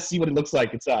 I want to see what it looks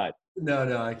like inside. No,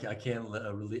 I can't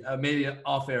really. Maybe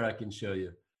off air I can show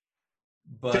you.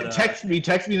 But text me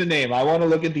the name. I want to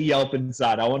look at the Yelp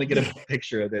inside. I want to get a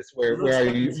picture of this. Where are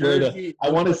you? I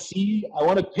want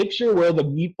to picture where the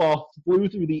meatball flew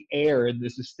through the air in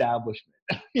this establishment.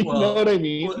 You know what I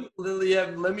mean? Well, yeah,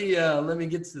 let me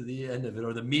get to the end of it,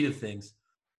 or the meat of things.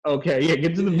 Okay, yeah,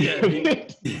 get to the meat of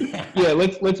it. Yeah,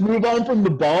 let's move on from the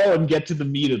ball and get to the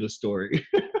meat of the story.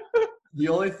 The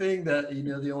only thing that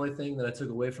I took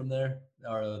away from there,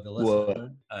 or the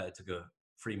lesson I took a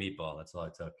free meatball. That's all I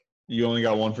took. You only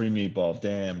got one free meatball.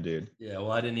 Damn, dude. Yeah,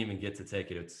 well, I didn't even get to take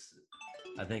it.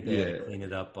 I think they had to clean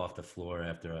it up off the floor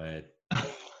after I had.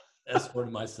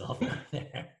 escorted myself out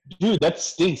there. Dude, that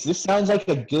stinks. This sounds like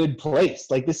a good place.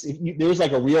 Like this, there's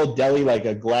like a real deli, like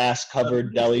a glass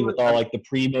covered deli with all like the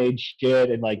pre-made shit,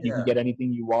 and like you can get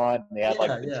anything you want. And they have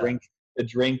like the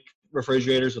drink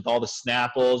refrigerators with all the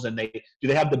Snapples, and they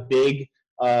have the big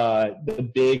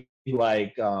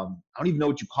like I don't even know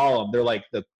what you call them. They're like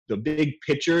the big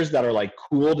pitchers that are like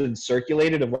cooled and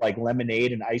circulated of like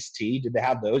lemonade and iced tea. Did they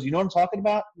have those? You know what I'm talking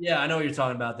about? Yeah, I know what you're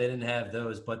talking about. They didn't have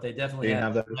those, but they definitely They didn't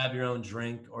have have those. have your own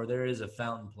drink, or there is a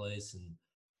fountain place, and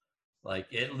like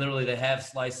it literally they have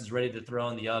slices ready to throw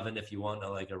in the oven if you want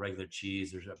like a regular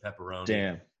cheese or a pepperoni.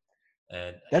 Damn.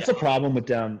 And that's a problem with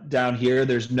down here.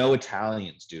 There's no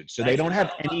Italians, dude. So they don't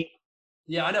have any.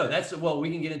 Yeah, I know.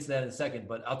 We can get into that in a second,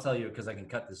 but I'll tell you because I can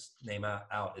cut this name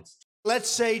out. Let's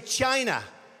say China.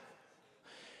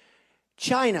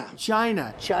 China.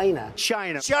 China. China.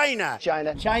 China. China.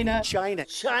 China. China. China.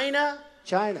 China.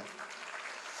 China.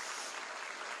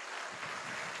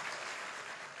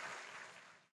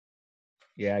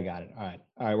 Yeah, I got it. All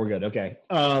right, we're good. Okay.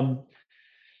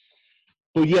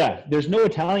 But yeah, there's no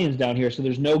Italians down here, so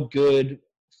there's no good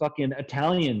fucking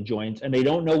Italian joints, and they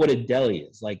don't know what a deli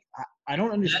is. Like, I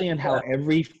don't understand how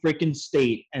every freaking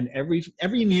state and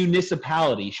every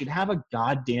municipality should have a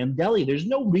goddamn deli. There's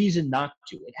no reason not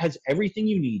to. It has everything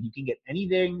you need. You can get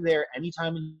anything there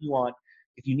anytime you want.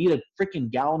 If you need a freaking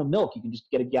gallon of milk, you can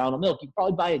just get a gallon of milk. You can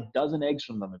probably buy a dozen eggs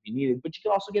from them if you need it, but you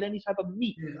can also get any type of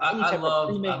meat, any type of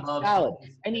pre-made salad,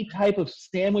 any type of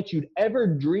sandwich you'd ever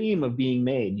dream of being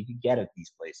made, you can get at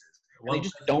these places. And they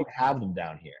just don't have them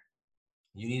down here.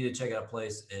 You need to check out a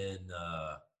place in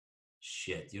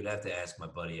you'd have to ask my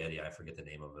buddy Eddie. I forget the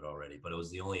name of it already, but it was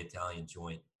the only Italian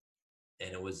joint,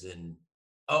 and it was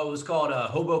called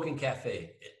Hoboken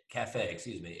Cafe,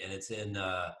 excuse me, and it's in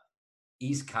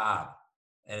East Cobb.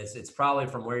 And it's probably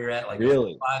from where you're at, like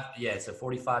really? It's a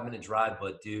 45-minute drive,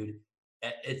 but dude,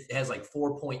 it has like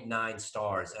 4.9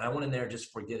 stars. And I went in there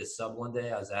just for get a sub one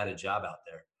day. I had a job out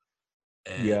there,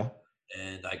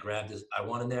 and I grabbed this. I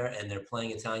went in there, and they're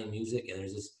playing Italian music, and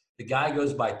the guy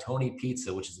goes by Tony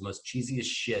Pizza, which is the most cheesiest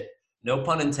shit, no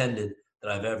pun intended,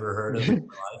 that I've ever heard of in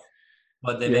my life.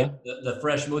 But they make the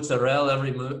fresh mozzarella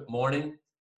every morning,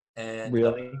 and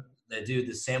really,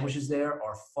 the sandwiches there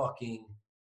are fucking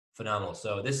phenomenal.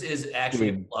 So this is actually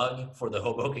a plug for the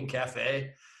Hoboken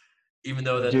Cafe, even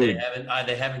though that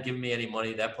they haven't given me any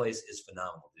money. That place is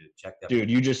phenomenal, dude. Check that. Dude,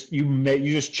 you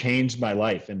just changed my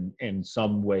life in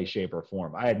some way, shape, or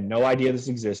form. I had no idea this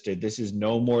existed. This is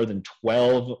no more than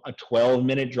a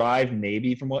 12-minute drive,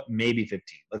 maybe 15.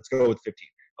 Let's go with 15.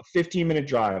 A 15-minute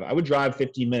drive. I would drive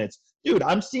 15 minutes. Dude,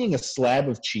 I'm seeing a slab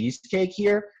of cheesecake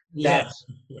here. That's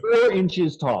 4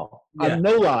 inches tall. Yeah.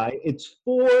 No lie, it's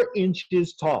 4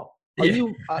 inches tall. Are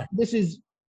you? This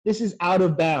is out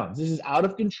of bounds. This is out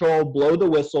of control. Blow the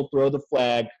whistle, throw the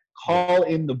flag, call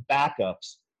in the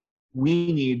backups.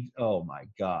 We need. Oh my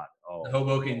God. Oh. The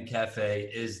Hoboken Cafe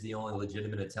is the only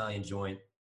legitimate Italian joint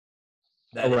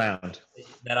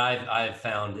that I've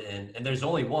found, and there's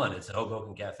only one. It's a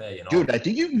Hoboken Cafe. Dude, I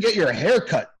think you can get your hair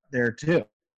cut there too.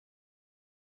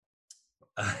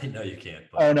 I know you can't.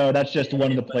 Oh no, that's just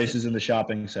one of the places in the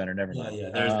shopping center. Never mind. Yeah,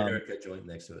 there's the haircut joint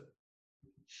next to it.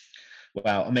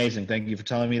 Wow, amazing! Thank you for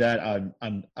telling me that.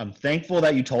 I'm thankful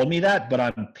that you told me that, but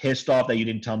I'm pissed off that you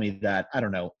didn't tell me that. I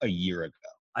don't know, a year ago.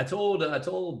 I told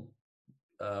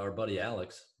our buddy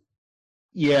Alex.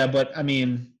 Yeah, but I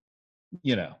mean,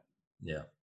 you know. Yeah.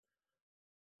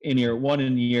 One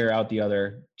in a year, out the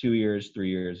other. 2 years, 3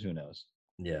 years, who knows?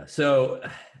 Yeah. So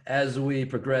as we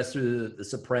progress through the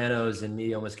Sopranos and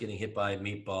me almost getting hit by a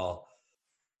meatball,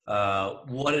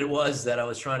 what it was that I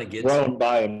was trying to get thrown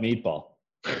by a meatball.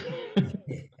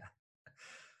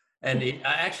 And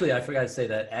I forgot to say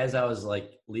that as I was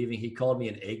like leaving, he called me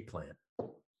an eggplant.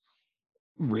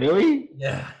 Really?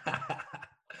 Yeah.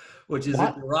 Which is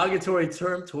a derogatory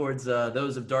term towards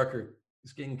those of darker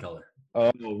skin color.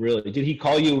 Oh, really? Did he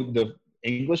call you the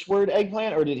English word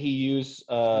eggplant, or did he use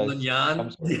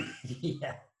Mignon?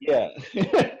 Yeah. Yeah.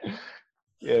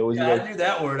 I knew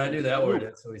that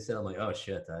word. So he said, I'm like, oh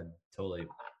shit, I'm totally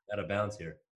out of bounds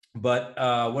here. But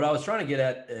what I was trying to get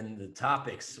at in the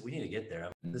topics, we need to get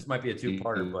there. This might be a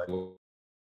two-parter, but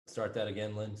start that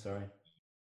again, Lynn. Sorry.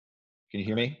 Can you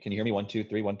hear me? 1, 2,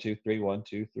 3, 1, 2, 3, 1,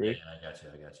 2, 3. Yeah, I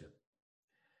got you.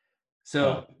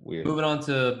 So moving on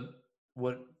to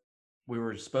what we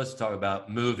were supposed to talk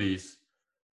about, movies.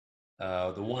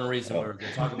 The one reason we're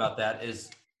going to talk about that is.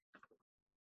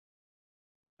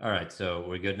 All right, so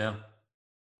we're good now?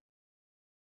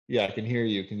 Yeah, I can hear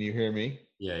you. Can you hear me?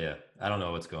 Yeah. I don't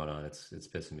know what's going on. It's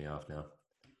pissing me off now.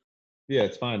 Yeah,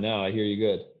 it's fine now. I hear you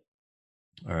good.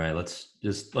 All right, let's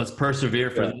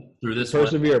persevere through this one.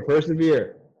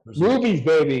 Persevere. Movies,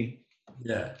 baby.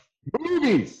 Yeah.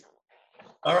 Movies.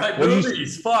 All right,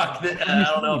 movies. Fuck. I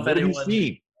don't know if anyone.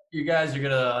 You guys are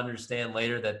gonna understand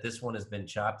later that this one has been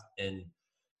chopped and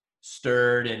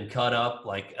stirred and cut up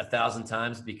like 1,000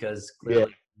 times because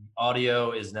clearly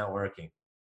audio is not working.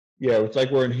 Yeah, it's like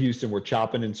we're in Houston. We're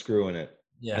chopping and screwing it.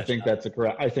 Yeah, I think that's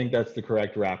the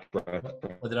correct rap.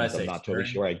 What did I say? I'm not totally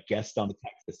sure. I guessed on the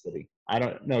Texas city. I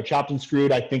don't know. Chopped and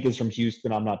screwed, I think, is from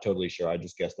Houston. I'm not totally sure. I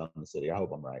just guessed on the city. I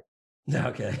hope I'm right.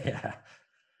 Okay, yeah.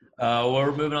 Well,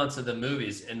 we're moving on to the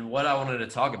movies, and what I wanted to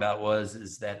talk about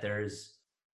is that there's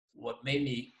what made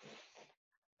me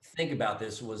think about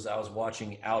this was I was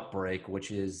watching Outbreak,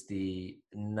 which is the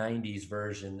 90s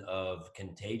version of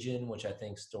Contagion, which I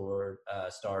think starred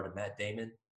Matt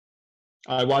Damon.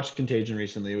 I watched Contagion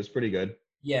recently. It was pretty good.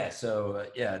 Yeah, so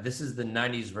this is the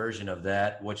 90s version of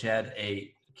that, which had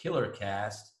a killer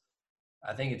cast.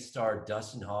 I think it starred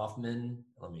Dustin Hoffman.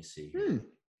 Let me see.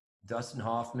 Dustin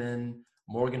Hoffman,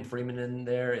 Morgan Freeman in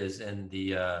there is in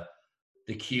the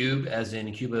Cube, as in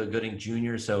Cuba Gooding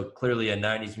Jr. So clearly a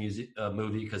 90s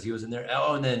movie because he was in there.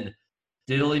 Oh, and then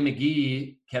Diddley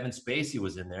McGee, Kevin Spacey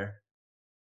was in there.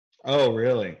 Oh,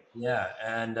 really? Yeah,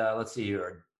 and let's see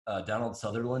here. Donald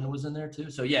Sutherland was in there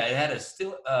too. So yeah, it had a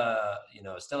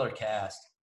stellar cast,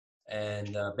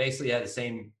 and basically had the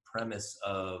same premise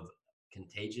of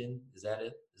Contagion. Is that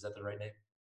it? Is that the right name?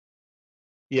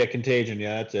 Yeah, Contagion.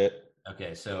 Yeah, that's it.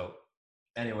 Okay, so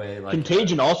anyway, like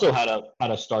Contagion also had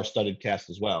a star-studded cast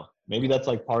as well. Maybe that's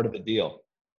like part of the deal.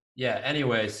 Yeah.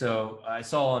 Anyway, so I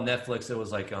saw on Netflix it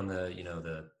was like on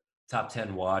the top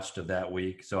 10 watched of that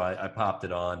week. So I popped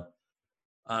it on.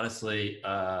 Honestly,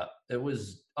 it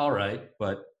was all right,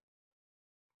 but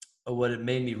what it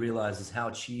made me realize is how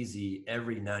cheesy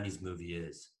every 90s movie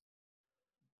is.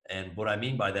 And what I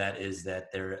mean by that is that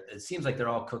it seems like they're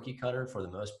all cookie cutter for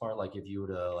the most part. Like if you were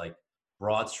to like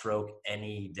broad stroke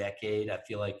any decade, I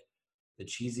feel like the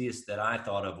cheesiest that I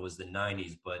thought of was the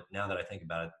 90s. But now that I think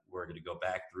about it, we're going to go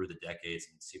back through the decades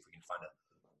and see if we can find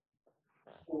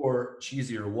a more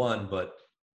cheesier one. But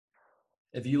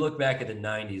if you look back at the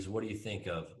 90s, what do you think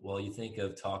of? Well, you think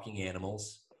of Talking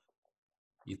Animals.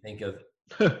 You think of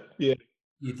yeah.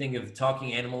 You think of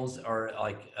Talking Animals, or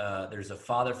like there's a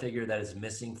father figure that is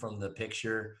missing from the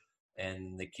picture,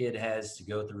 and the kid has to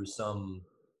go through some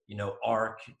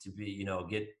arc to be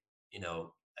get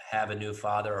have a new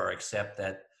father or accept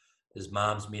that his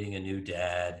mom's meeting a new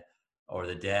dad, or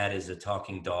the dad is a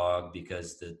talking dog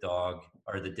because the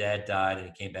dad died and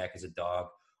he came back as a dog.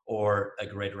 Or a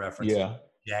great reference,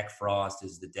 Jack Frost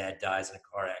is the dad dies in a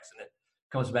car accident,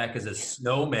 comes back as a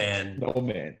snowman.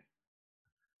 Snowman.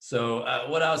 So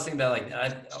what I was thinking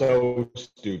about, so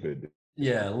stupid.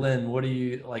 Yeah, Lynn, what do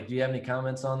you like? Do you have any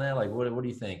comments on that? Like, what do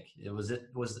you think? Am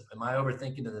I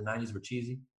overthinking that the 90s were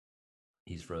cheesy?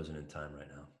 He's frozen in time right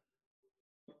now.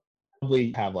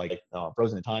 Probably have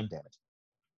frozen in time, damn it.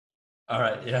 All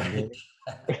right, yeah.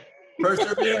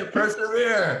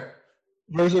 Persevere.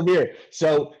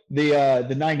 So the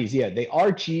 90s, yeah, they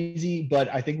are cheesy, but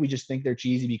I think we just think they're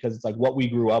cheesy because it's like what we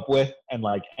grew up with, and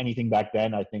like anything back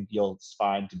then, I think you'll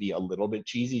find to be a little bit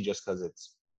cheesy just because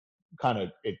it's kind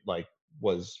of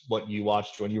was what you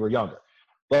watched when you were younger.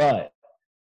 But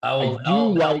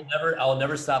I'll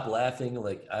never stop laughing.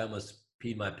 Like I almost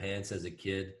peed my pants as a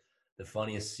kid. The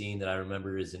funniest scene that I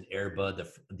remember is in Air Bud,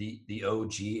 the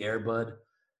OG Air Bud,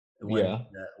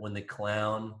 when the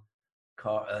clown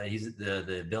car, he's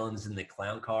the villain's in the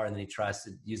clown car, and then he tries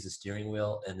to use the steering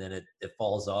wheel, and then it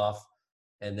falls off,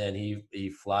 and then he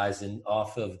flies in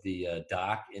off of the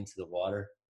dock into the water.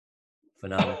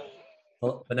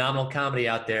 Phenomenal comedy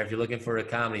out there if you're looking for a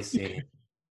comedy scene.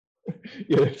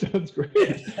 Yeah, that sounds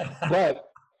great.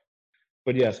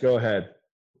 but yes, go ahead.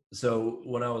 So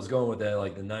when I was going with that,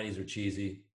 like the 90s were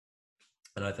cheesy,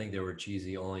 and I think they were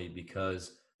cheesy only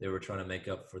because they were trying to make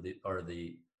up for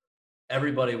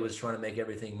everybody was trying to make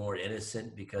everything more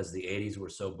innocent because the 80s were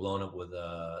so blown up with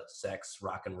sex,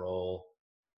 rock and roll,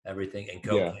 everything, and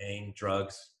cocaine,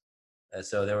 drugs. And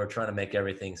so they were trying to make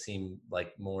everything seem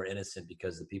like more innocent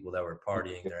because the people that were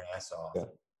partying their ass off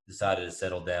decided to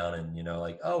settle down and, we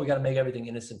got to make everything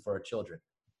innocent for our children.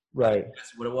 Right.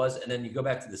 That's what it was. And then you go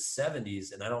back to the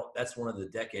 70s, and that's one of the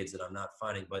decades that I'm not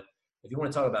finding. But if you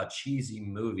want to talk about cheesy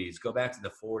movies, go back to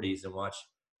the 40s and watch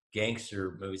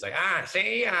gangster movies like,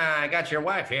 see, I got your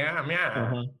wife here.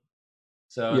 Yeah. Uh-huh.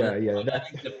 So I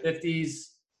think the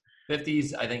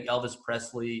 50s, I think Elvis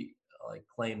Presley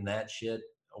claimed that shit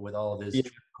with all of his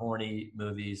corny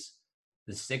movies.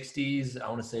 The 60s, I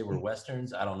want to say were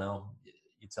Westerns. I don't know.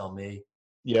 You tell me.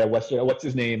 Yeah, Western. What's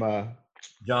his name?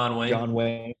 John Wayne. John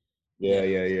Wayne.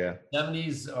 Yeah.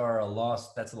 70s are a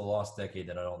lost. That's the lost decade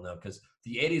that I don't know, because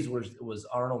the 80s was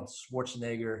Arnold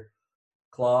Schwarzenegger,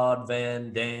 Claude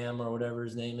Van Damme, or whatever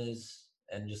his name is,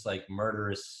 and just like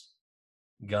murderous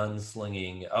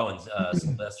gunslinging. Oh, and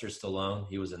Sylvester Stallone,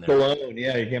 he was in there. Stallone,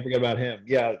 yeah, you can't forget about him.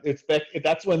 Yeah,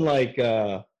 that's when like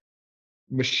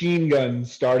machine guns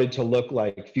started to look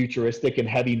like futuristic and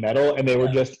heavy metal, and they were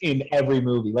just in every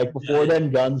movie. Like before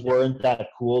then, guns weren't that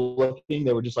cool looking.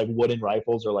 They were just like wooden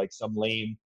rifles or like some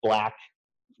lame black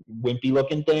wimpy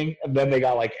looking thing. And then they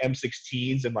got like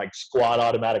M16s and like squad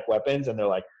automatic weapons, and they're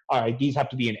like, all right, these have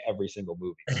to be in every single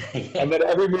movie. And then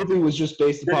every movie was just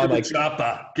based upon like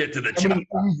chopper. Get to the how many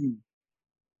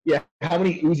Uzis, how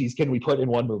many Uzis can we put in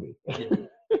one movie?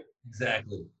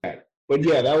 Exactly. But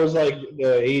yeah, that was like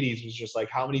the 80s was just like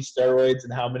how many steroids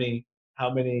and how many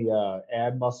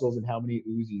ab muscles and how many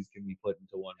Uzis can we put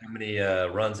into one? How many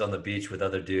runs on the beach with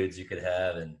other dudes you could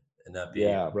have and not be.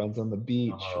 Yeah, runs on the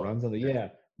beach,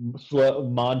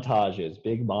 montages,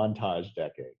 big montage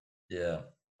decade. Yeah.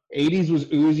 80s was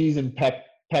Uzis and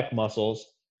pec muscles.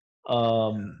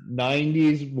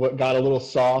 90s what got a little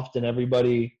soft, and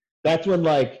everybody. That's when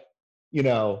like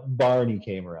Barney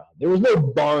came around. There was no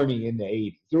Barney in the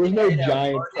 80s. There was no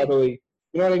giant cuddly.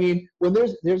 You know what I mean? When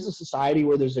there's a society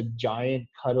where there's a giant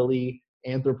cuddly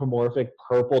anthropomorphic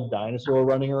purple dinosaur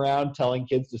running around telling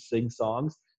kids to sing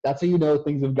songs, that's how you know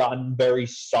things have gotten very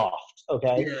soft.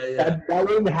 Okay, that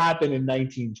wouldn't happen in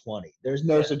 1920. There's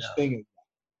no such thing as that.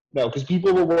 No, because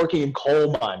people were working in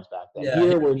coal mines back then. Yeah,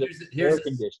 Here we're just air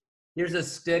conditioned. Here's a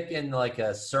stick and like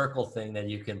a circle thing that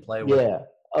you can play with. Yeah,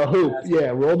 a hoop.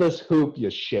 Yeah, roll this hoop, you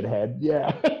shithead.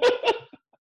 Yeah.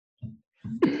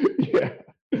 Yeah.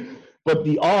 But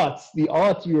the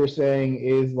aughts you were saying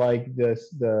is like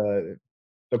the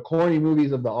corny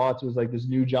movies of the aughts was like this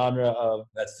new genre of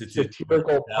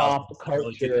satirical pop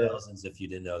culture. Early 2000s, if you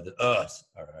didn't know that. All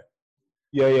right.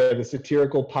 Yeah, the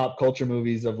satirical pop culture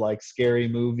movies of like Scary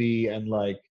Movie and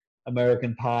like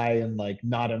American Pie and like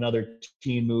Not Another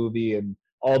Teen Movie and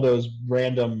all those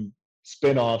random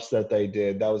spin-offs that they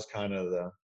did. That was kind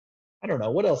of I don't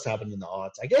know what else happened in the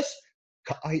aughts. I guess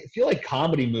I feel like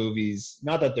comedy movies,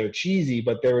 not that they're cheesy,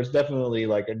 but there was definitely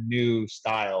like a new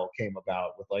style came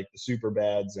about with like the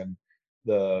Superbads and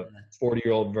the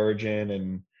 40-Year-Old Virgin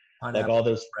and Pineapple like all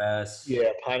those Express. Yeah,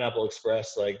 Pineapple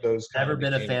Express, like those. Never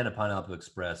been a fan of Pineapple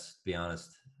Express, to be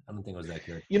honest. I don't think it was that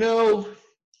good.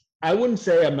 I wouldn't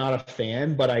say I'm not a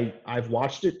fan, but I've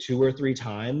watched it 2 or 3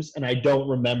 times and I don't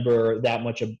remember that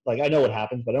much of, like, I know what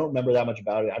happens, but I don't remember that much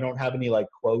about it. I don't have any like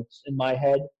quotes in my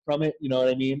head from it. You know what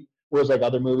I mean? Whereas like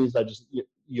other movies,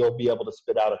 you'll be able to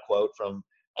spit out a quote from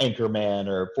Anchorman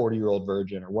or 40-Year-Old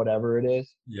Virgin or whatever it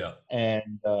is. Yeah.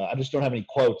 And I just don't have any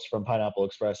quotes from Pineapple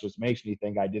Express, which makes me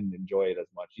think I didn't enjoy it as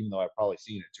much, even though I've probably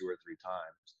seen it 2 or 3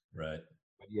 times. Right.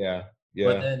 But yeah.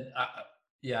 But then,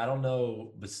 I don't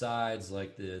know, besides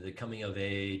like the coming of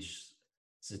age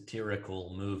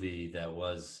satirical movie that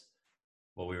was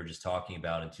what we were just talking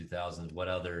about in 2000s, what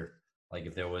other, like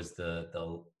if there was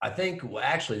I think, well,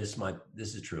 actually this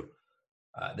is true.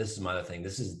 This is my other thing.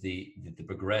 This is the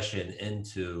progression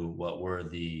into what were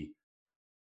the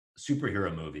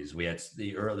superhero movies. We had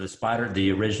the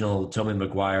original Tobey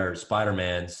Maguire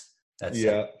Spider-Mans that's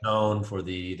known for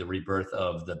the rebirth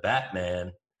of the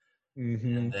Batman.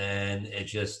 Mm-hmm. And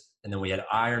then we had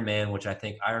Iron Man, which I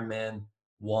think Iron Man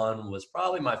 1 was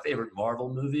probably my favorite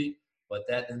Marvel movie, but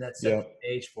that set the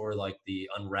stage for like the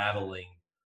unraveling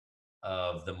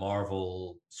of the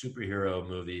Marvel superhero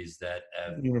movies that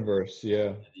have the universe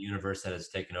that has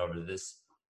taken over this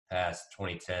past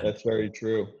 2010. That's very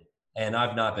true. And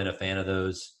I've not been a fan of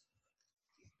those.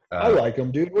 I like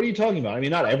them, dude. What are you talking about? I mean,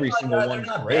 not every single one's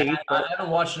great. I haven't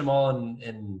watched them all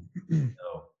in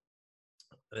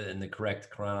the correct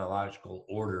chronological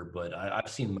order, but I've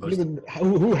seen most.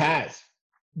 Who has?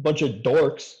 A bunch of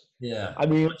dorks. Yeah. I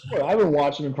mean, I haven't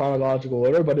watched them in chronological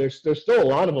order, but there's still a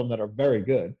lot of them that are very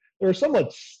good. There are some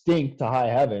that stink to high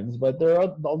heavens, but there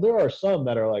are some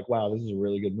that are like, wow, this is a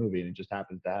really good movie, and it just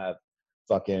happens to have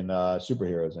fucking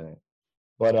superheroes in it.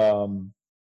 But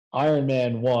Iron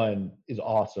Man 1 is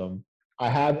awesome. I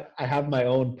have my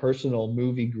own personal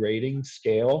movie grading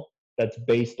scale that's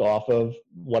based off of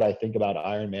what I think about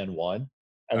Iron Man 1.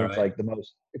 And it's like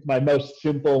it's my most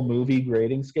simple movie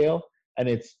grading scale. And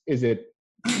is it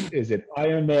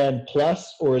Iron Man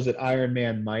plus or is it Iron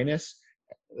Man minus?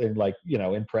 And like,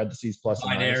 in parentheses plus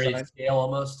and minus. Binary scale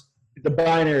almost. The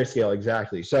binary scale,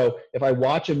 exactly. So if I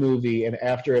watch a movie and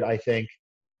after it I think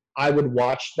I would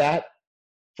watch that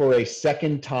for a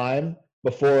second time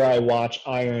before I watch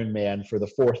Iron Man for the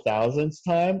 4,000th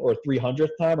time or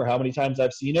 300th time or how many times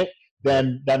I've seen it,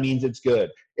 then that means it's good.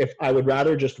 If I would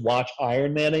rather just watch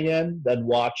Iron Man again than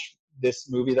watch this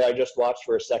movie that I just watched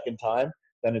for a second time,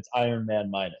 then it's Iron Man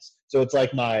minus. So it's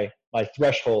like my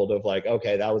threshold of like,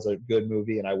 okay, that was a good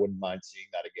movie and I wouldn't mind seeing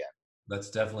that again. That's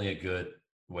definitely a good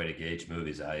way to gauge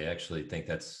movies. I actually think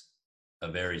that's a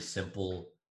very simple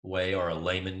way, or a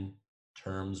layman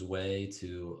terms way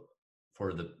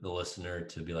for the listener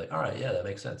to be like, all right, yeah, that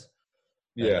makes sense.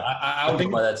 Yeah, I would go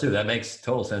by that too. That makes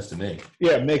total sense to me.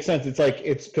 Yeah, it makes sense.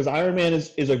 It's because Iron Man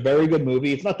is a very good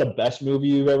movie. It's not the best movie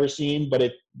you've ever seen, but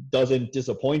it doesn't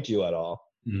disappoint you at all.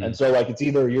 Mm-hmm. And so like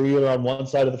you're either on one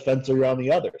side of the fence or you're on the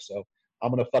other. So I'm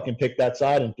gonna fucking pick that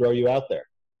side and throw you out there.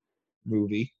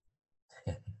 Movie.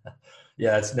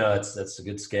 Yeah, that's a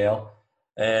good scale.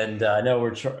 And I know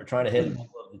we're trying to hit a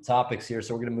couple of the topics here,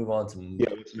 so we're gonna move on to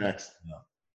what's next?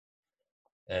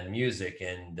 And music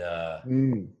and.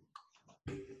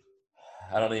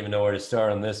 I don't even know where to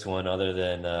start on this one other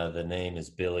than the name is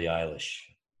Billie Eilish.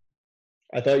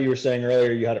 I thought you were saying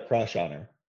earlier you had a crush on her.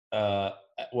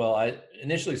 Well, I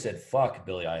initially said fuck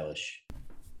Billie Eilish.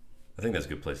 I think that's a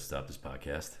good place to stop this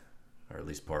podcast, or at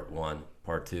least part 1.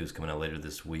 Part 2 is coming out later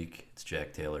this week. It's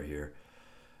Jack Taylor here.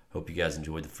 Hope you guys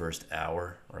enjoyed the first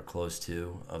hour or close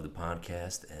to of the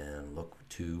podcast, and look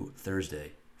to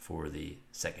Thursday for the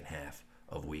second half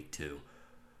of week 2.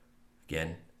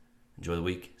 Again, enjoy the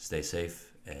week, stay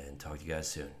safe, and talk to you guys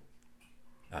soon.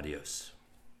 Adios.